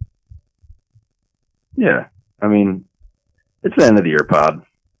discussion. Yeah, I mean, it's the end of the year pod.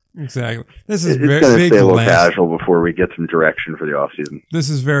 Exactly. This is it's going to stay a little casual before we get some direction for the off season. This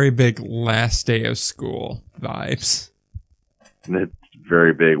is very big last day of school vibes. It's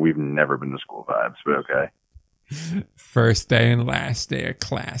very big. We've never been to school vibes, but okay. First day and last day of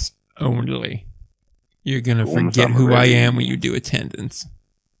class only. You're going to forget who I am when you do attendance.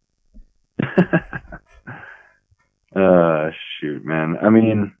 Shoot, man. I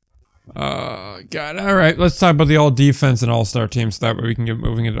mean... God. All right, let's talk about the all-defense and all-star team so that way we can get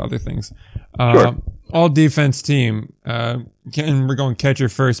moving into other things. Sure. All-defense team. We're going catcher,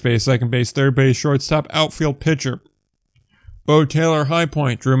 first base, second base, third base, shortstop, outfield, pitcher. Bo Taylor, High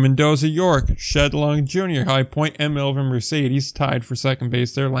Point. Drew Mendoza, York. Shed Long Jr., High Point. And Melvin Mercedes tied for second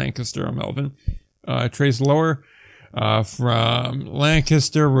base there. Lancaster or Melvin. Trace Lower from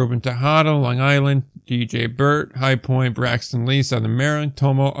Lancaster. Ruben Tejada, Long Island. DJ Burt, High Point. Braxton Lee, Southern Maryland.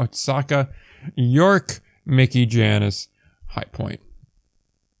 Tomo Osaka, York. Mickey Janis, High Point.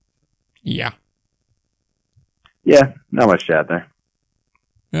 Yeah. Yeah, not much to add there.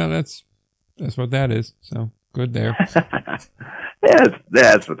 Yeah, that's what that is. So good there.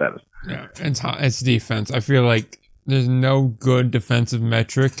 That's what that is. Yeah, it's defense. I feel like there's no good defensive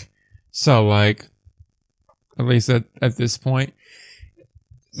metric. So like, at least at this point,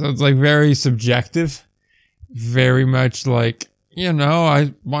 so it's like very subjective. Very much like,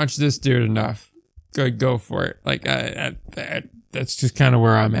 I watched this dude enough. Go for it. Like that's just kind of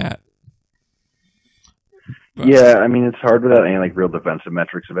where I'm at. But, yeah, I mean, it's hard without any like real defensive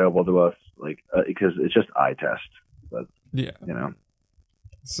metrics available to us, like because it's just eye test. But yeah,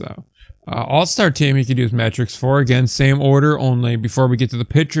 So, all-star team you can use metrics for. Again, same order, only before we get to the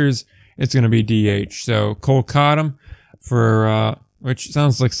pitchers, it's going to be DH. So Cole Cottom for which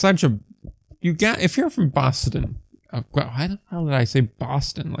sounds like such a if you're from Boston. Why the hell did I say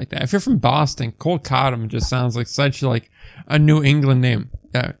Boston like that? If you're from Boston, Cole Cottom just sounds like such like a New England name.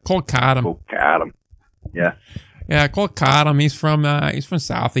 Yeah, Cole Cottom. Cole Cottom. Yeah. Yeah, Cole Cottom. He's from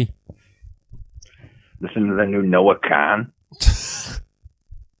Southie. Listen to the new Noah Khan.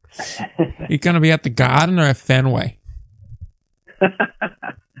 You gonna be at the Garden or at Fenway?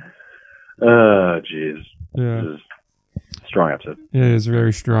 Oh, jeez. Yeah. This is strong episode. It is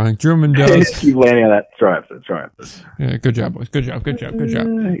very strong. Drew Mendoza. Keep landing on that. Strong episode. Yeah, good job, boys. Good job.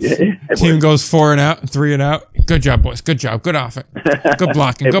 Yeah. Team goes 4 and out, 3 and out. Good job, boys. Good job. Good off it. Good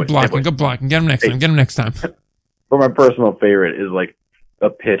blocking. Good blocking. Get him next time. But my personal favorite is like a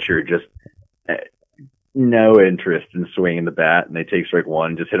pitcher just no interest in swinging the bat, and they take strike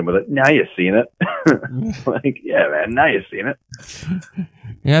one, just hit him with it. Now you seen it. Like, yeah, man. Now you seen it.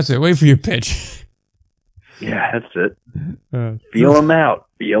 Yeah, that's it. Wait for your pitch. Yeah, that's it. Feel them out.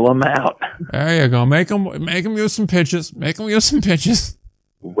 There you go. Make them use some pitches. Way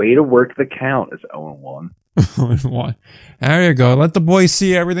to work the count. It's 0-1. 0-1. There you go. Let the boys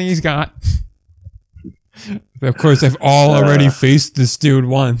see everything he's got. Of course, they've all already faced this dude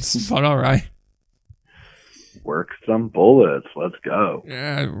once, but all right. Work some bullets. Let's go.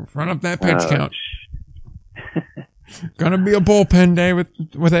 Yeah, run up that pitch count. Gonna be a bullpen day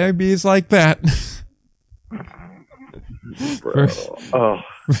with ABs like that. Bro.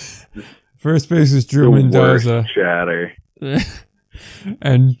 First base is Drew Mendoza. Chatter.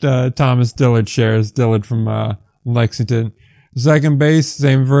 And Thomas Dillard shares. Dillard from Lexington. Second base,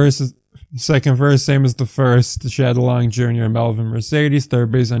 same verse. Second verse, same as the first. Shed Long Jr. and Melvin Mercedes.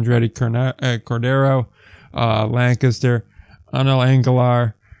 Third base, Andretti Cordero. Lancaster. Anil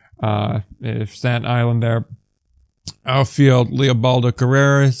Angular. Staten Island there. Outfield, Leobaldo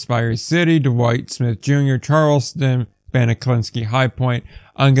Carrera, Spire City, Dwight Smith Jr., Charleston, Banachlinski, High Point.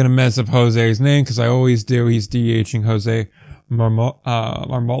 I'm going to mess up Jose's name because I always do. He's DHing Jose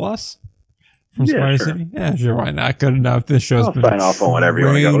Marmolas from Spire City. Yeah, sure. Why not? Good enough. This show's been sign off on whatever you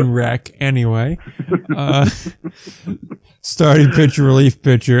want to go with. Wreck anyway. Starting pitcher, relief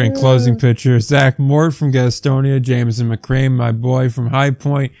pitcher, and closing pitcher. Zach Mort from Gastonia, Jameson McCrane, my boy from High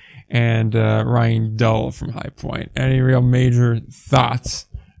Point, and Ryan Dull from High Point. Any real major thoughts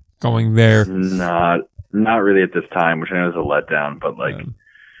going there? Not really at this time, which I know is a letdown, but like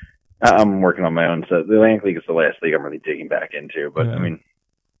I'm working on my own. So the Atlantic League is the last league I'm really digging back into. But I mean,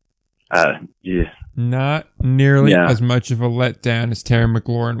 not nearly as much of a letdown as Terry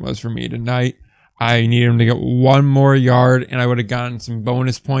McLaurin was for me tonight. I need him to get one more yard, and I would have gotten some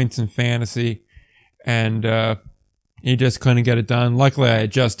bonus points in fantasy. And he just couldn't get it done. Luckily, I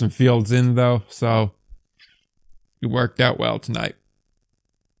had Justin Fields in, though, so it worked out well tonight.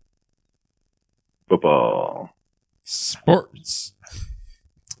 Football. Sports.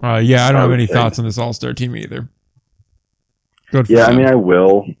 I don't have any thoughts on this All-Star team either. Good for them. I mean, I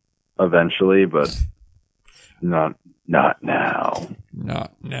will eventually, but not now.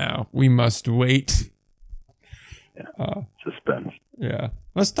 Not now. We must wait. Suspense. Yeah.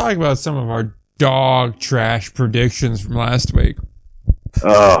 Let's talk about some of our dog trash predictions from last week.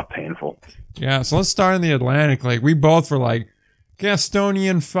 Oh, painful. Yeah, so let's start in the Atlantic. Like, we both were like,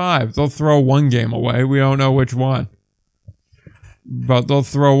 Gastonian 5. They'll throw one game away. We don't know which one. But they'll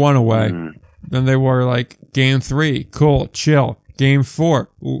throw one away. Then they were like, game 3. Cool. Chill. Game 4.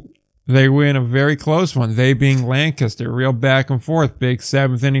 They win a very close one. They being Lancaster. Real back and forth. Big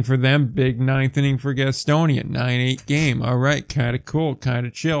 7th inning for them. Big 9th inning for Gastonia. 9-8 game. All right. Kind of cool. Kind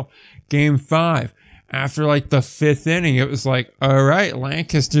of chill. Game 5. after like the 5th inning, it was like, all right,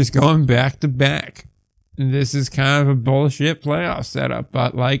 Lancaster's going back to back. This is kind of a bullshit playoff setup,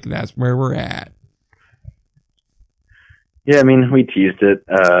 but like that's where we're at. Yeah, I mean, we teased it.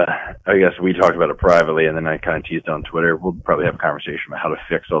 I guess we talked about it privately, and then I kind of teased it on Twitter. We'll probably have a conversation about how to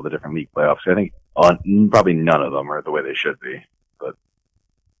fix all the different league playoffs. I think probably none of them are the way they should be. But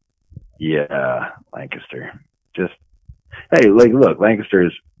yeah, Lancaster. Just hey, like, look,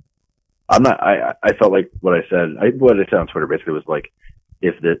 Lancaster's. I'm not. I felt like what I said. What I said on Twitter basically was like,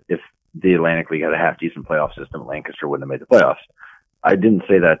 if the Atlantic League had a half decent playoff system, Lancaster wouldn't have made the playoffs. I didn't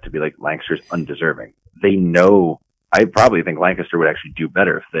say that to be like Lancaster's undeserving. They know. I probably think Lancaster would actually do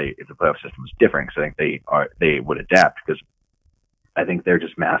better if the playoff system was different. Because I think they would adapt, because I think they're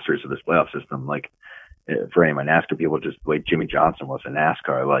just masters of this playoff system. Like, for any of my NASCAR people, just the way Jimmy Johnson was in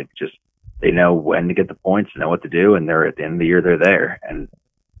NASCAR, like, just they know when to get the points, they know what to do, and they're at the end of the year they're there, and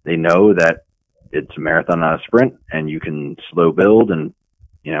they know that it's a marathon, not a sprint, and you can slow build and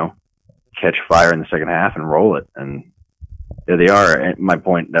catch fire in the second half and roll it. And there they are. And my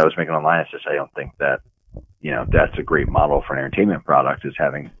point that I was making online is just I don't think that. That's a great model for an entertainment product, is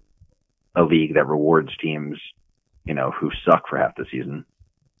having a league that rewards teams, who suck for half the season.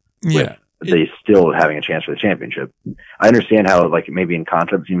 Yeah. They still having a chance for the championship. I understand how, like, maybe in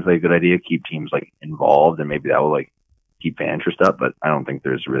concept seems like a good idea, keep teams, like, involved, and maybe that will, like, keep fan interest up, but I don't think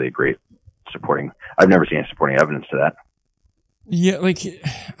there's really a great I've never seen any supporting evidence to that. Yeah, like,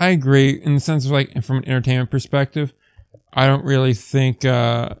 I agree in the sense of, like, from an entertainment perspective, I don't really think,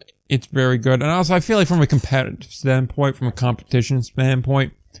 it's very good. And also, I feel like from a competitive standpoint, from a competition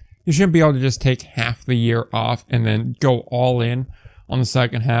standpoint, you shouldn't be able to just take half the year off and then go all in on the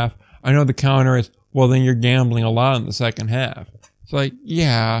second half. I know the counter is, well, then you're gambling a lot in the second half. It's like,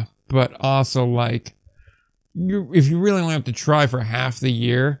 yeah, but also, like, if you really only have to try for half the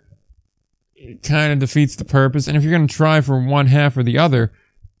year, it kind of defeats the purpose. And if you're going to try for one half or the other,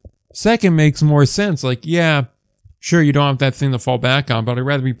 second makes more sense. Like, yeah, sure, you don't have that thing to fall back on, but I'd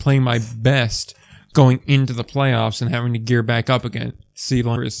rather be playing my best going into the playoffs and having to gear back up again. See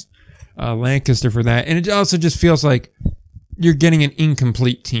Lancaster for that. And it also just feels like you're getting an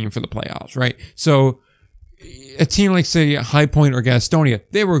incomplete team for the playoffs, right? So a team like, say, High Point or Gastonia,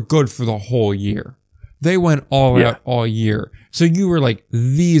 they were good for the whole year. They went all out all year. So you were like,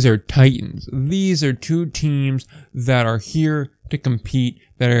 these are Titans. These are two teams that are here to compete,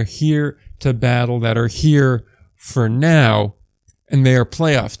 that are here to battle, that are here for now, and they are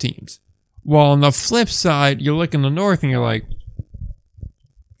playoff teams. While on the flip side, you look in the North and you're like,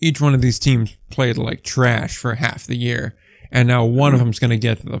 each one of these teams played like trash for half the year, and now one of them's going to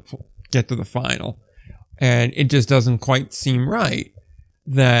get to the final, and it just doesn't quite seem right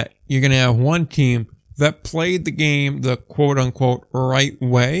that you're going to have one team that played the game the quote unquote right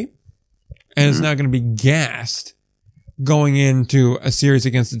way, and is now going to be gassed going into a series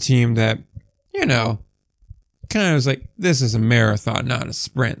against a team that, kind of was like, this is a marathon, not a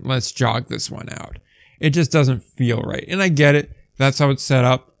sprint. Let's jog this one out. It just doesn't feel right. And I get it. That's how it's set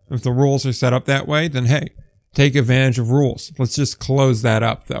up. If the rules are set up that way, then hey, take advantage of rules. Let's just close that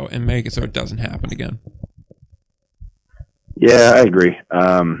up, though, and make it so it doesn't happen again. Yeah, I agree.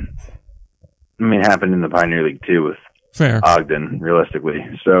 It happened in the Pioneer League, too, with Ogden, realistically.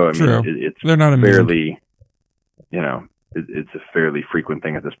 So, it's They're not fairly, it's a fairly frequent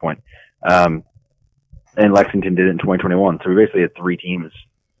thing at this point. And Lexington did it in 2021. So we basically had 3 teams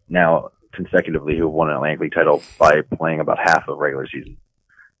now consecutively who won an Atlantic League title by playing about half of regular season.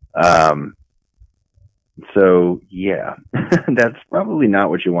 So yeah, that's probably not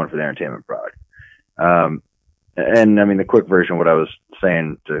what you want for the entertainment product. And the quick version of what I was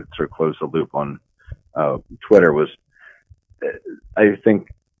saying to sort of close the loop on Twitter was, I think,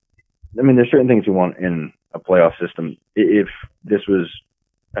 there's certain things you want in a playoff system. If this was,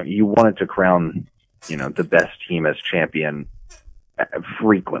 you wanted to crown, the best team as champion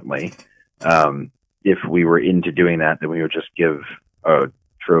frequently. If we were into doing that, then we would just give a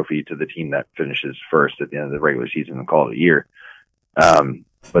trophy to the team that finishes first at the end of the regular season and call it a year.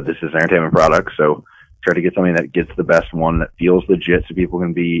 But this is an entertainment product, so try to get something that gets the best one, that feels legit so people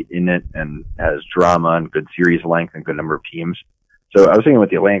can be in it and has drama and good series length and good number of teams. So I was thinking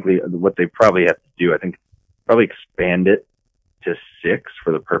with the Atlantic League, what they probably have to do, I think, probably expand it to 6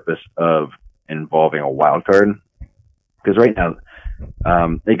 for the purpose of involving a wild card. Because right now,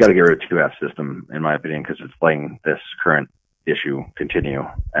 they got to get rid of 2-half system, in my opinion, because it's letting this current issue continue.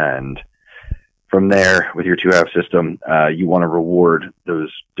 And from there, with your 2-half system, you want to reward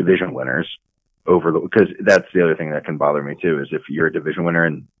those division winners over because that's the other thing that can bother me too, is if you're a division winner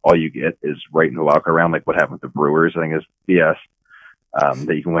and all you get is right in the wild card round, like what happened with the Brewers, I think is BS.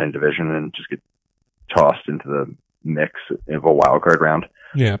 That you can win a division and just get tossed into the mix of a wild card round.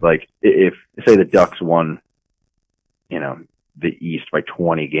 Yeah. Like if say the Ducks won, the East by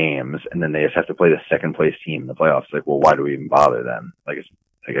 20 games, and then they just have to play the second place team in the playoffs. Like, well, why do we even bother then? Like,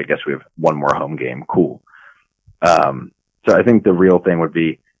 I guess we have one more home game. Cool. So I think the real thing would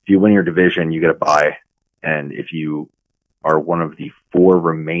be if you win your division, you get a bye, and if you are one of the 4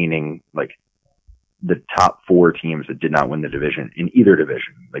 remaining, like the top 4 teams that did not win the division in either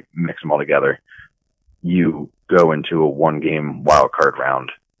division, like mix them all together, you go into a 1-game wild card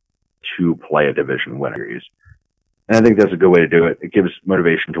round to play a division winner. And I think that's a good way to do it. It gives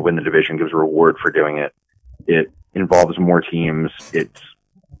motivation to win the division, gives a reward for doing it. It involves more teams. It's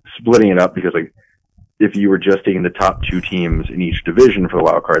splitting it up because, like, if you were just taking the top 2 teams in each division for the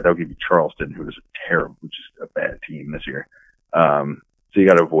wild card, that would give you Charleston, who is just a bad team this year. So you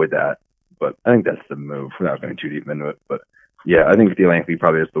got to avoid that. But I think that's the move without going too deep into it. But yeah, I think the Atlantic League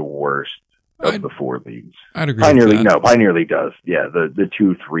probably is the worst of the 4 leagues. I'd agree. Pioneer League, no, Pioneer League does. Yeah, the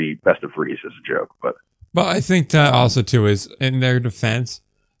 2-3 best of 3s is a joke, but. But I think that also, too, is in their defense,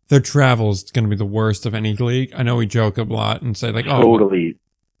 their travel is going to be the worst of any league. I know we joke a lot and say, like, totally,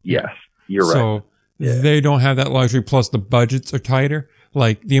 yes, you're right. So they don't have that luxury, plus the budgets are tighter.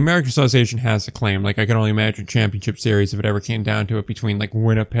 Like, the American Association has a claim. Like, I can only imagine championship series if it ever came down to it between, like,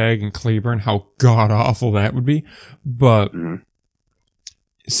 Winnipeg and Cleburne, how god-awful that would be. But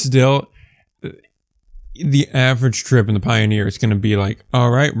still, the average trip in the Pioneer is going to be like,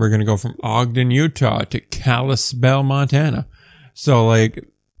 all right, we're going to go from Ogden, Utah to Kalispell, Montana. So, like,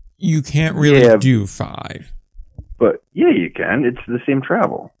 you can't really do 5. But, yeah, you can. It's the same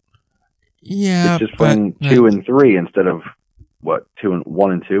travel. Yeah. It's just playing 2 and 3 instead of, what,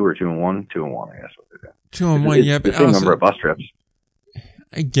 1 and 2 or 2 and 1? 2 and 1, I guess. 2 and 1, yeah. But the same also, number of bus trips.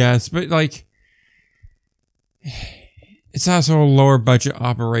 I guess, but, like, it's also a lower budget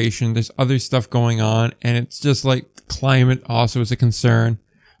operation. There's other stuff going on, and it's just like climate also is a concern.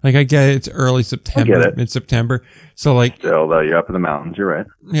 Like, I get it, it's early September, mid-September. So, like, still, though, you're up in the mountains, you're right.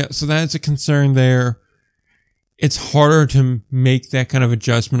 Yeah, so that's a concern there. It's harder to make that kind of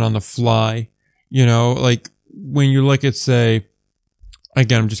adjustment on the fly. Like, when you look at, say,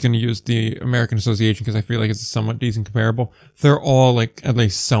 again, I'm just going to use the American Association because I feel like it's a somewhat decent comparable. They're all, like, at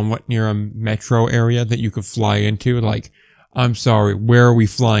least somewhat near a metro area that you could fly into. Like, I'm sorry, where are we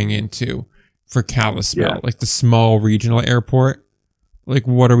flying into for Kalispell? Yeah. Like, the small regional airport? Like,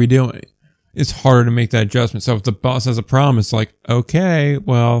 what are we doing? It's harder to make that adjustment. So if the boss has a problem, it's like, okay,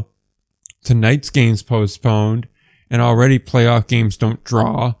 well, tonight's game's postponed, and already playoff games don't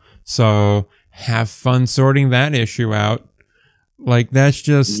draw. So have fun sorting that issue out. Like, that's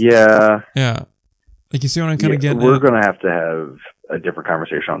just... Yeah. Like, you see what I'm kind of getting We're at? going to have a different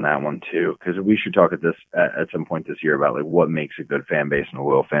conversation on that one, too, because we should talk at some point this year about, like, what makes a good fan base and a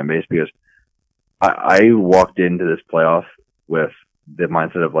loyal fan base, because I walked into this playoff with the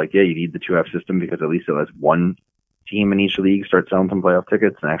mindset of, like, yeah, you need the 2F system because at least it lets one team in each league start selling some playoff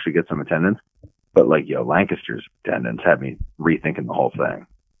tickets and actually get some attendance. But, like, Lancaster's attendance had me rethinking the whole thing.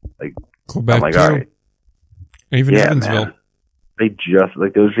 Like, Quebec, I'm like, too. all right. Even Evansville. Man. They just,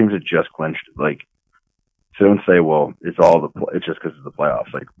 like, those teams have just clinched, like, so don't say, well, it's just because of the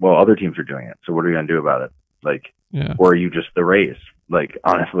playoffs. Like, well, other teams are doing it, so what are you going to do about it? Like, or are you just the Rays? Like,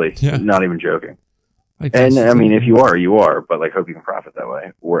 honestly, not even joking. And, I mean, if you are, but, like, hope you can profit that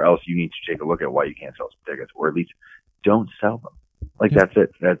way, or else you need to take a look at why you can't sell some tickets, or at least don't sell them. Like, that's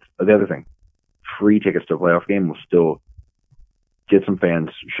it. That's the other thing. Free tickets to a playoff game will still get some fans,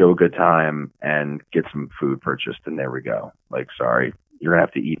 show a good time, and get some food purchased, and there we go. Like, sorry, you're going to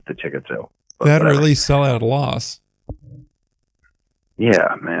have to eat the ticket too. That or at least sell at a loss.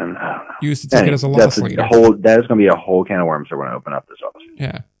 Yeah, man. I don't know. Use the ticket as a loss leader. That is going to be a whole can of worms they're going to open up this offseason.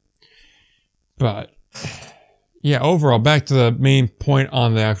 Yeah. But, yeah, overall, back to the main point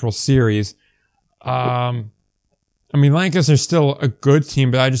on the actual series. I mean, Lancaster's still a good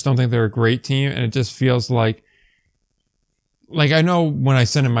team, but I just don't think they're a great team, and it just feels like I know when I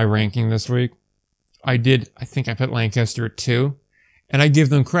sent in my ranking this week, I think I put Lancaster at 2, and I give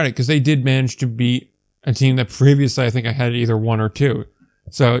them credit because they did manage to beat a team that previously I think I had either 1 or 2.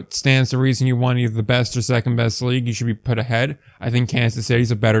 So it stands to reason you won either the best or second best league, you should be put ahead. I think Kansas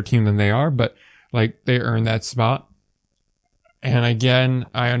City's a better team than they are, but like they earned that spot. And again,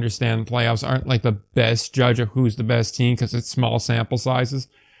 I understand playoffs aren't like the best judge of who's the best team because it's small sample sizes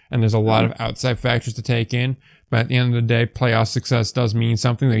and there's a lot of outside factors to take in. But at the end of the day, playoff success does mean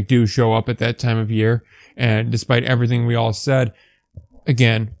something. They do show up at that time of year. And despite everything we all said,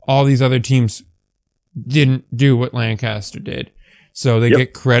 again, all these other teams didn't do what Lancaster did. So they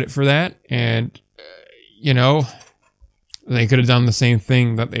get credit for that. And, they could have done the same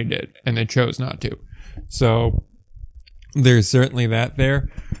thing that they did, and they chose not to. So there's certainly that there.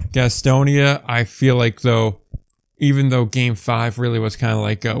 Gastonia, I feel like, though, even though Game 5 really was kind of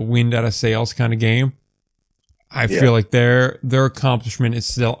like a wind out of sails kind of game, I feel like their accomplishment is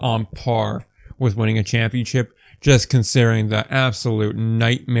still on par with winning a championship, just considering the absolute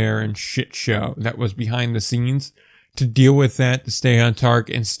nightmare and shit show that was behind the scenes. To deal with that, to stay on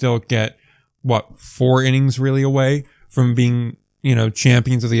target and still get, 4 innings really away from being,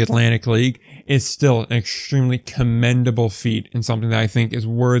 champions of the Atlantic League, is still an extremely commendable feat and something that I think is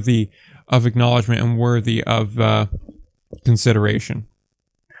worthy of acknowledgement and worthy of consideration.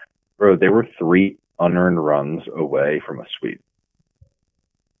 Bro, they were 3 unearned runs away from a sweep.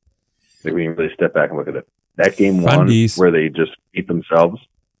 Like, we can really step back and look at it. That game Fundies. 1, where they just beat themselves,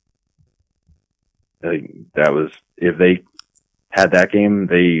 that was, if they had that game,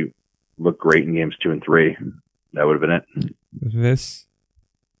 they looked great in games 2 and 3. That would have been it. This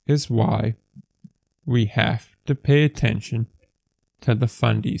is why we have to pay attention to the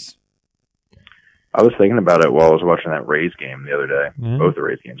fundies. I was thinking about it while I was watching that Rays game the other day. Both the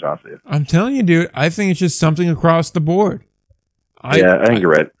Rays games, honestly. I'm telling you, dude, I think it's just something across the board. I think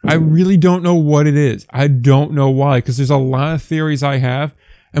you're right. I really don't know what it is. I don't know why, because there's a lot of theories I have,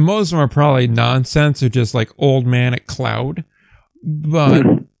 and most of them are probably nonsense or just like old man at cloud. But,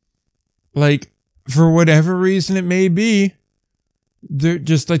 for whatever reason it may be, they're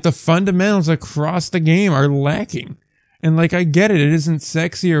just like the fundamentals across the game are lacking. And I get it. It isn't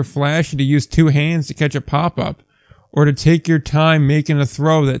sexy or flashy to use 2 hands to catch a pop-up or to take your time making a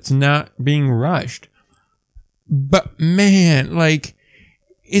throw that's not being rushed. But man,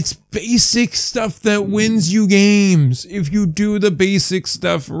 it's basic stuff that wins you games. If you do the basic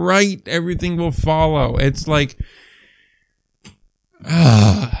stuff right, everything will follow. It's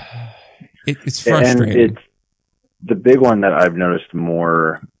it's frustrating. And it's the big one that I've noticed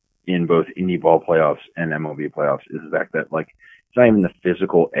more in both indie ball playoffs and MLB playoffs is the fact that it's not even the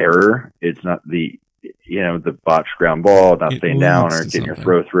physical error. It's not the botched ground ball, not staying down or getting your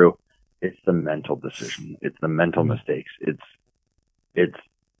throw through. It's the mental decision. It's the mental mistakes. It's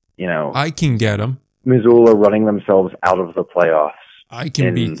I can get them. Missoula running themselves out of the playoffs. I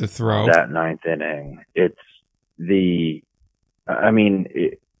can beat the throw. That 9th inning. It's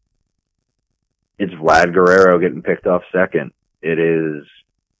it's Vlad Guerrero getting picked off second. It is,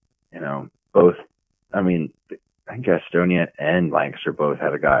 both. I think Gastonia and Lancaster both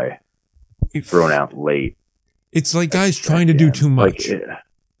had a guy thrown out late. It's like guys trying to do too much.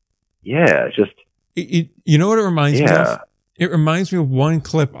 It's just. You know what it reminds me of? It reminds me of one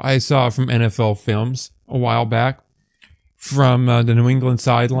clip I saw from NFL Films a while back from the New England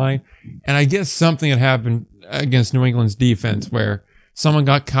sideline. And I guess something had happened against New England's defense where someone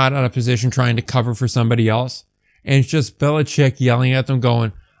got caught out of position trying to cover for somebody else. And it's just Belichick yelling at them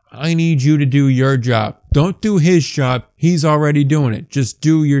going, I need you to do your job. Don't do his job. He's already doing it. Just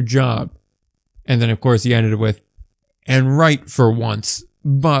do your job. And then, of course, he ended it with, and right for once.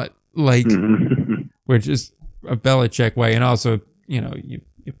 But, which is a Belichick way. And also, you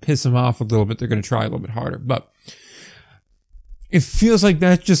piss them off a little bit, they're going to try a little bit harder. But it feels like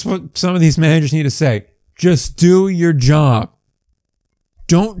that's just what some of these managers need to say. Just do your job.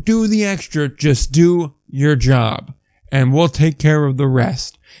 Don't do the extra. Just do your job. And we'll take care of the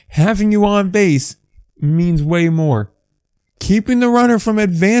rest. Having you on base means way more. Keeping the runner from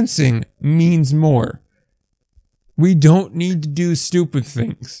advancing means more. We don't need to do stupid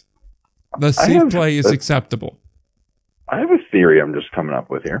things. The safe play is acceptable. I have a theory I'm just coming up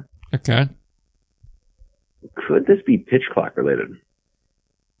with here. Okay. Could this be pitch clock related?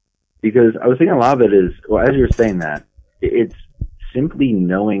 Because I was thinking a lot of it is, well, as you're saying that, it's simply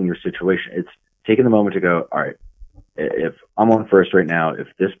knowing your situation. It's taking the moment to go, all right, if I'm on first right now, if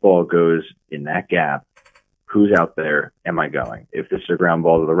this ball goes in that gap, who's out there? Am I going? If this is a ground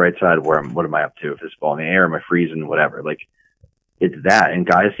ball to the right side, what am I up to? If this ball in the air, am I freezing? Whatever. It's that. And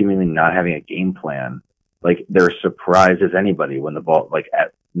guys seemingly not having a game plan. They're as surprised as anybody when the ball,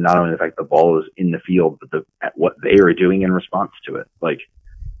 at not only the fact the ball is in the field, but at what they are doing in response to it.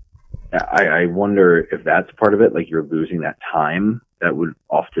 I wonder if that's part of it. You're losing that time that would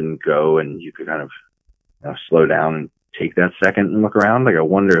often go and you could kind of slow down and take that second and look around. I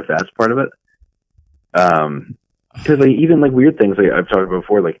wonder if that's part of it. Because even weird things I've talked about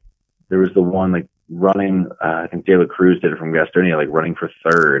before, there was the one running. I think De La Cruz did it from Gastonia, running for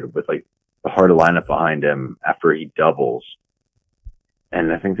third with the hard lineup behind him after he doubles,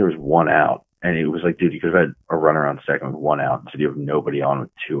 and I think there was 1 out, and it was dude, you could have had a runner on second with 1 out instead you have nobody on with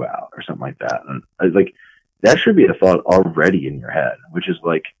 2 out or something like that. And that should be a thought already in your head, which is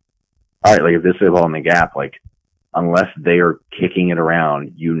all right, if this is a ball in the gap, unless they are kicking it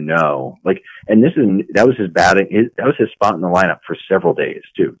around, like, and that was his batting, that was his spot in the lineup for several days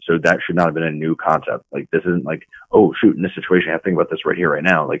too. So that should not have been a new concept. Like, this isn't like, oh shoot, in this situation, I have to think about this right here, right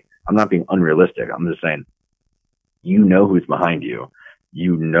now. Like, I'm not being unrealistic. I'm just saying, who's behind you.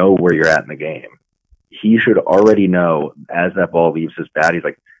 You know where you're at in the game. He should already know as that ball leaves his bat. He's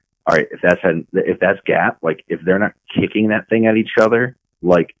like, all right, if that's gap, like if they're not kicking that thing at each other,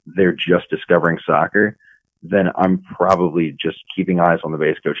 like they're just discovering soccer, then I'm probably just keeping eyes on the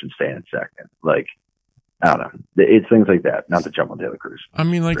base coach and staying in second. Like, I don't know. It's things like that. Not to jump on De La Cruz. I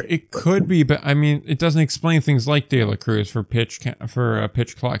mean, like, could be, but I mean, it doesn't explain things like De La Cruz for pitch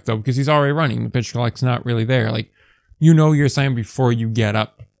clock though, because he's already running. The pitch clock's not really there. Like, you're saying before you get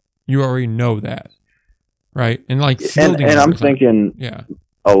up, you already know that, right? And like, and I'm thinking, yeah.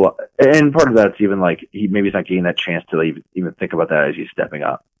 A lot, and part of that's even like maybe he's not getting that chance to even think about that as he's stepping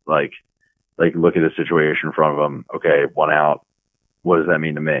up. Like look at the situation in front of him. Okay, 1 out. What does that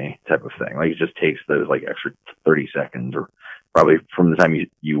mean to me? Type of thing. Like, it just takes those like extra 30 seconds, or probably from the time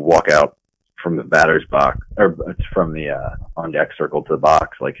you walk out from the batter's box, or from the on deck circle to the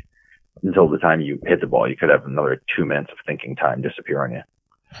box, like until the time you hit the ball, you could have another 2 minutes of thinking time disappear on you.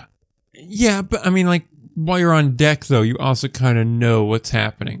 Yeah, but I mean, like, while you're on deck, though, you also kind of know what's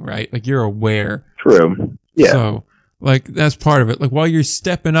happening, right? Like, you're aware. True. Yeah. So, like, that's part of it. Like, while you're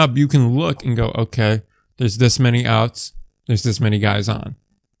stepping up, you can look and go, okay, there's this many outs, there's this many guys on.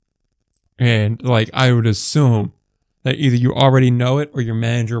 And, like, I would assume that either you already know it or your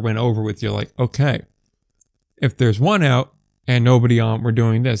manager went over with you, like, okay, if there's 1 out and nobody on, we're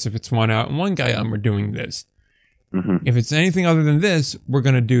doing this. If it's 1 out and 1 guy on, we're doing this. Mm-hmm. If it's anything other than this, we're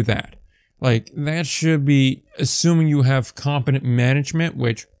going to do that. Like, that should be, assuming you have competent management,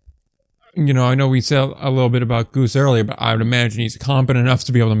 which, I know we said a little bit about Goose earlier, but I would imagine he's competent enough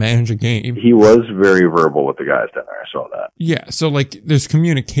to be able to manage a game. He was very verbal with the guys down there. I saw that. Yeah, so, like, there's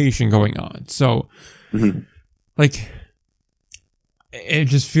communication going on. So, like, it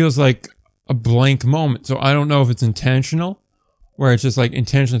just feels like a blank moment. So I don't know if it's intentional, where it's just, like,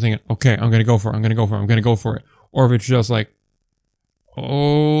 intentionally thinking, okay, I'm going to go for it. Or if it's just like,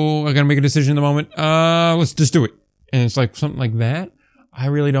 oh, I gotta make a decision in the moment. Let's just do it. And it's like something like that. I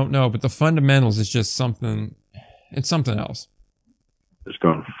really don't know, but the fundamentals is just something. It's something else. Just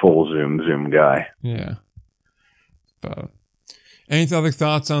going full zoom guy. Yeah. But any other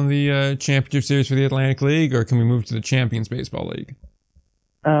thoughts on the championship series for the Atlantic League, or can we move to the Champions Baseball League?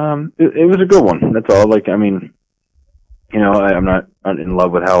 It was a good one. That's all. Like, I mean, I'm not in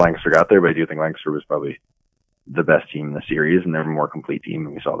love with how Lancaster got there, but I do think Lancaster was probably the best team in the series, and they're a more complete team,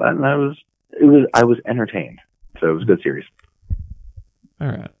 and we saw that, and I was entertained. So it was a good series. All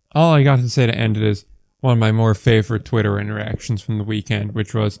right. All I got to say to end it is one of my more favorite Twitter interactions from the weekend,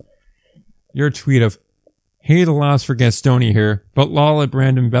 which was your tweet of, "Hate a loss for Gastonia here, but lol at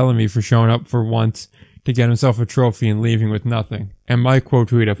Brandon Bellamy for showing up for once to get himself a trophy and leaving with nothing." And my quote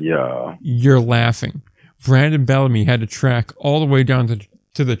tweet of, "Yeah, you're laughing. Brandon Bellamy had to track all the way down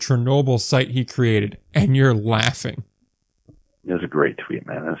to the Chernobyl site he created, and you're laughing." It was a great tweet,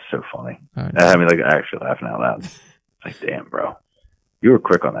 man. That's so funny. I mean, like, actually laughing out loud. It's like, damn, bro. You were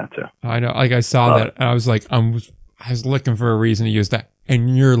quick on that, too. I know. Like, I saw that, and I was like, I was looking for a reason to use that,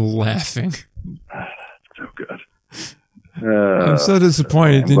 and you're laughing. So good. I'm so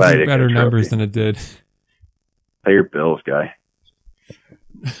disappointed it didn't do better numbers than it did. Pay your bills, guy.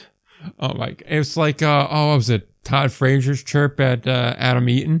 Oh, my. It's like, what was it? Todd Frazier's chirp at Adam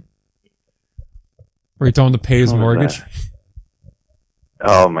Eaton, where he told him to pay his mortgage.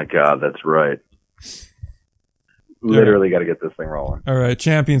 Oh my God, that's right. Literally got to get this thing rolling. All right,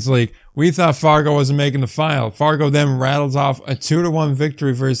 Champions League. We thought Fargo wasn't making the final. Fargo then rattles off a 2-1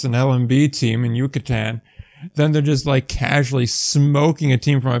 victory versus an LMB team in Yucatan. Then they're just like casually smoking a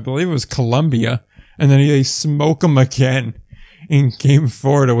team from, I believe it was Colombia, and then they smoke them again in Game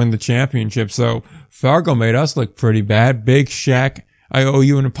 4 to win the championship. So Fargo made us look pretty bad. Big Shaq, I owe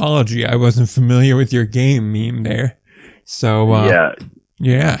you an apology. I wasn't familiar with your game meme there. So,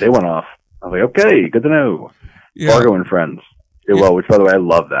 yeah. They went off. I was like, okay, good to know. Yeah. Fargo and friends. Well, which, by the way, I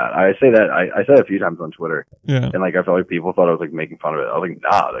love that. I say that, I said it a few times on Twitter. Yeah. And, like, I felt like people thought I was, like, making fun of it. I was like,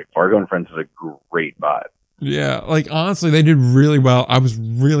 nah, like, Fargo and friends is a great vibe. Yeah, like, honestly, they did really well. I was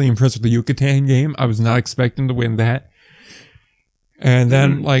really impressed with the Yucatan game. I was not expecting to win that. And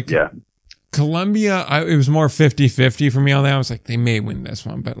then, Colombia, it was more 50-50 for me on that. I was like, they may win this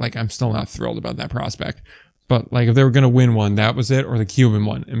one, but, like, I'm still not thrilled about that prospect. But, like, if they were going to win one, that was it, or the Cuban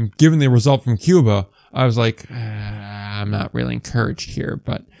one. And given the result from Cuba, I was like, I'm not really encouraged here,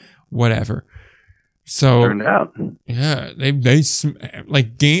 but whatever. So turned out. yeah,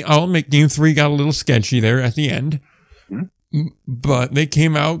 I'll admit game 3 got a little sketchy there at the end. But they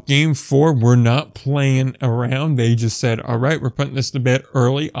came out game 4. We're not playing around. They just said, all right, we're putting this to bed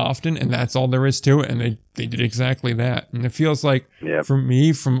early, often, and that's all there is to it. And they did exactly that. And it feels like, for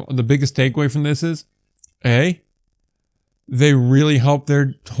me, from the biggest takeaway from this is, A, they really helped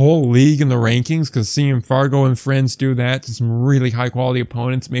their whole league in the rankings, because seeing Fargo and friends do that to some really high quality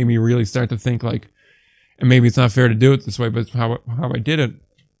opponents made me really start to think like, and maybe it's not fair to do it this way, but it's how I did it.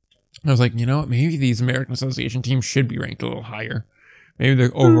 I was like, you know what? Maybe these American Association teams should be ranked a little higher. Maybe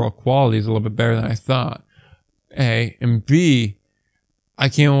their overall quality is a little bit better than I thought. A. And B, I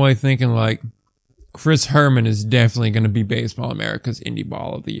came away thinking like, Chris Herman is definitely going to be Baseball America's Indie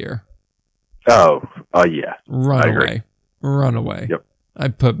Ball of the Year. Oh, yeah. Run away. Yep.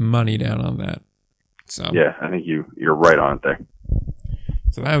 I'd put money down on that. So yeah, I think you're right on it there.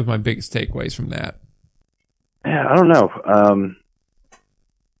 So that was my biggest takeaways from that. Yeah, I don't know.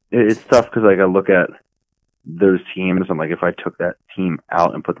 It's tough because like I look at those teams. I'm like, if I took that team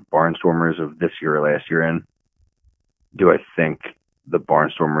out and put the Barnstormers of this year or last year in, do I think the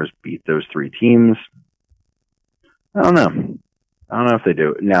Barnstormers beat those 3 teams? I don't know. I don't know if they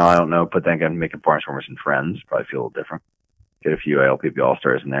do. Now I don't know. But then again, make it Barnstormers and friends probably feel a little different. Get a few ALPB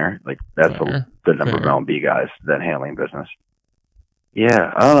All-Stars in there. Like that's a good number of MLB guys that handling business.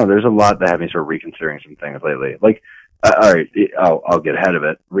 Yeah, I don't know. There's a lot that have me sort of reconsidering some things lately. Like, all right, I'll get ahead of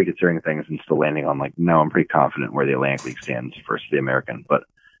it, reconsidering things and still landing on like, no, I'm pretty confident where the Atlantic League stands versus the American. But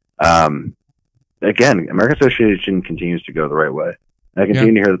again, American Association continues to go the right way. And I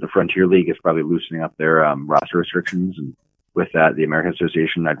continue to hear that the Frontier League is probably loosening up their roster restrictions, and with that, the American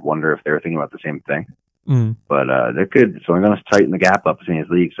Association, I'd wonder if they're thinking about the same thing. But they're good. It's only going to tighten the gap up between these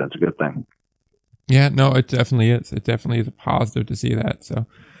leagues, so that's a good thing. Yeah, no, it definitely is. It definitely is a positive to see that. So,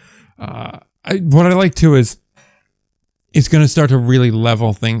 what I like too is it's going to start to really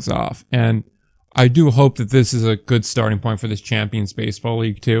level things off. And I do hope that this is a good starting point for this Champions Baseball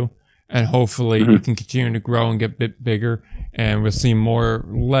League too. And hopefully it can continue to grow and get a bit bigger. And we'll see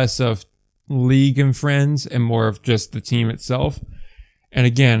less of league and friends and more of just the team itself. And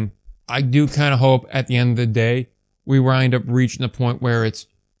again, I do kind of hope at the end of the day, we wind up reaching the point where it's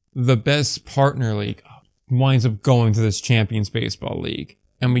the best partner league winds up going to this Champions Baseball League.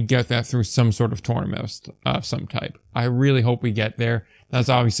 And we get that through some sort of tournament of some type. I really hope we get there. That's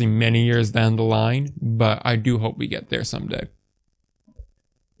obviously many years down the line, but I do hope we get there someday.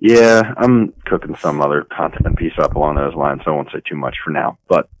 Yeah, I'm cooking some other content piece up along those lines, so I won't say too much for now.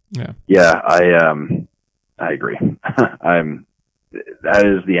 But yeah, I agree. That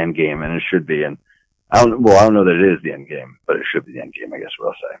is the end game, and it should be. And I don't know that it is the end game, but it should be the end game, I guess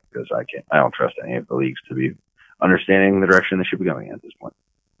we'll say, because I don't trust any of the leagues to be understanding the direction they should be going in at this point.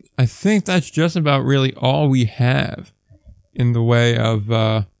 I think that's just about really all we have in the way of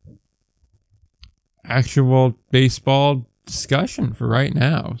actual baseball discussion for right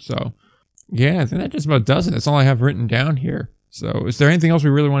now. So, yeah, I think that just about does it. That's all I have written down here. So, is there anything else we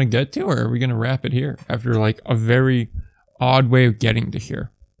really want to get to, or are we going to wrap it here after like a very odd way of getting to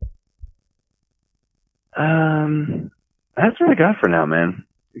here? That's what I got for now, man.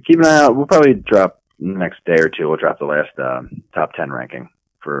 Keep an eye out. We'll probably drop next day or two. We'll drop the last top 10 ranking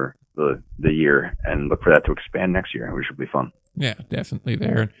for the year and look for that to expand next year, which should be fun. Yeah, definitely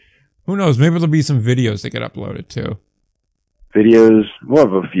there. Who knows? Maybe there'll be some videos that get uploaded too. Videos. We'll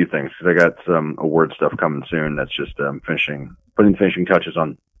have a few things because I got some award stuff coming soon. That's just putting finishing touches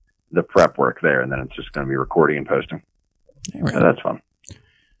on the prep work there, and then it's just going to be recording and posting. All right. So that's fun.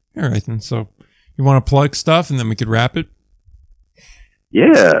 All right, then. So you want to plug stuff, and then we could wrap it?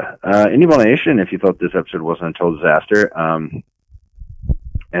 Yeah. Indie Ball Nation, if you thought this episode wasn't a total disaster.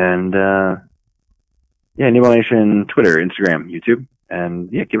 Indie Ball Nation, Twitter, Instagram, YouTube.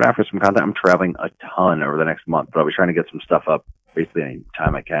 And yeah, keep an eye for some content. I'm traveling a ton over the next month, but I'll be trying to get some stuff up basically any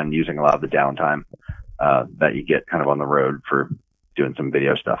time I can, using a lot of the downtime that you get kind of on the road for doing some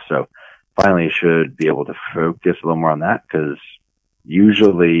video stuff. So finally should be able to focus a little more on that, because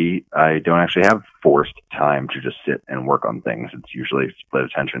usually I don't actually have forced time to just sit and work on things. It's usually split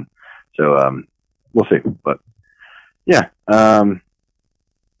attention. So we'll see. But yeah, God,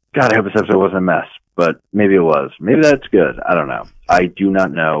 I hope this episode wasn't a mess, but maybe it was. Maybe that's good. I don't know. I do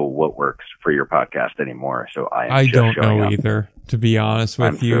not know what works for your podcast anymore, so I don't know either, to be honest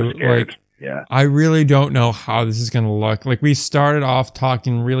with you. So scared. Yeah. I really don't know how this is going to look. Like, we started off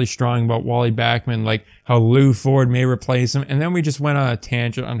talking really strong about Wally Backman, like how Lou Ford may replace him, and then we just went on a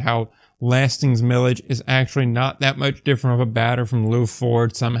tangent on how Lastings Millage is actually not that much different of a batter from Lou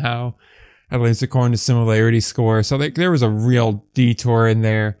Ford somehow, at least according to similarity score. So there was a real detour in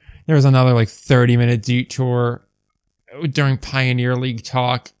there. there was another like 30-minute detour during Pioneer League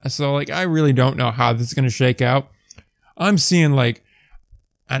talk. So like, I really don't know how this is going to shake out. I'm seeing like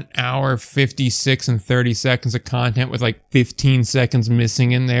an hour, 56 and 30 seconds of content with like 15 seconds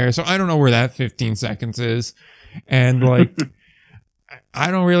missing in there. So I don't know where that 15 seconds is. And like, I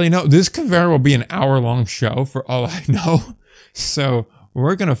don't really know. This could very well be an hour-long show for all I know. So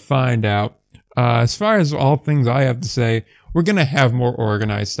we're going to find out. As far as all things I have to say, we're going to have more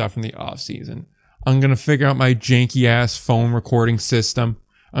organized stuff in the off season. I'm going to figure out my janky-ass phone recording system.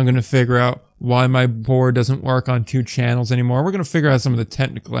 I'm going to figure out why my board doesn't work on 2 channels anymore. We're going to figure out some of the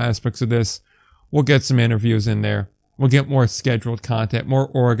technical aspects of this. We'll get some interviews in there. We'll get more scheduled content, more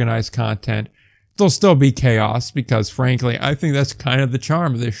organized content. There'll still be chaos because, frankly, I think that's kind of the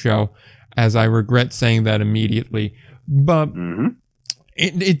charm of this show, as I regret saying that immediately. But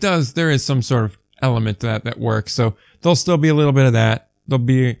it does, there is some sort of element to that works. So there'll still be a little bit of that. There'll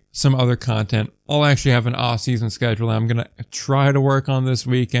be some other content. I'll actually have an off-season schedule I'm going to try to work on this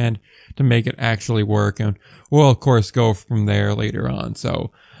weekend to make it actually work. And we'll, of course, go from there later on.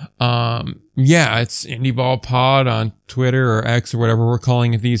 So, yeah, it's Indie Ball Pod on Twitter or X or whatever we're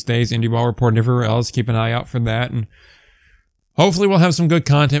calling it these days. Indie Ball Report and everywhere else. Keep an eye out for that. And hopefully we'll have some good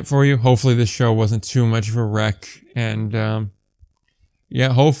content for you. Hopefully this show wasn't too much of a wreck. And, yeah,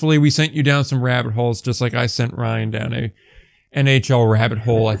 hopefully we sent you down some rabbit holes just like I sent Ryan down a NHL rabbit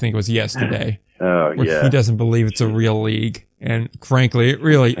hole, I think it was yesterday. Oh, yeah. He doesn't believe it's a real league. And frankly, it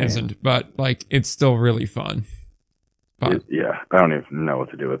really isn't. But, like, it's still really fun. But, yeah, I don't even know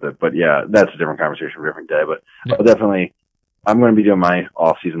what to do with it. But, yeah, that's a different conversation for a different day. But I'll definitely, I'm going to be doing my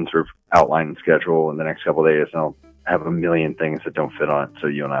off-season sort of outline and schedule in the next couple of days. And I'll have a million things that don't fit on it. So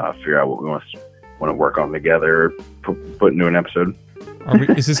you and I will figure out what we want to work on together or put into an episode.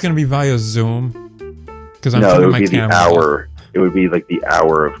 Is this going to be via Zoom? Because I'm no, it would my be the camera hour. It would be like the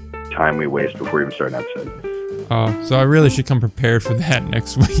hour of time we waste before we even start an episode. Oh, so I really should come prepared for that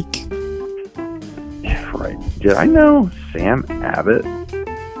next week. Yeah, right. Did I know Sam Abbott,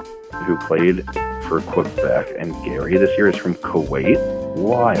 who played for Quebec and Gary this year, is from Kuwait?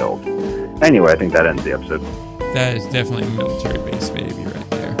 Wild. Anyway, I think that ends the episode. That is definitely a military-based baby right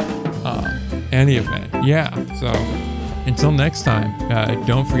there. Any event, yeah. So until next time,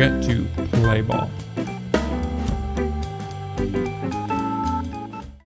 don't forget to play ball.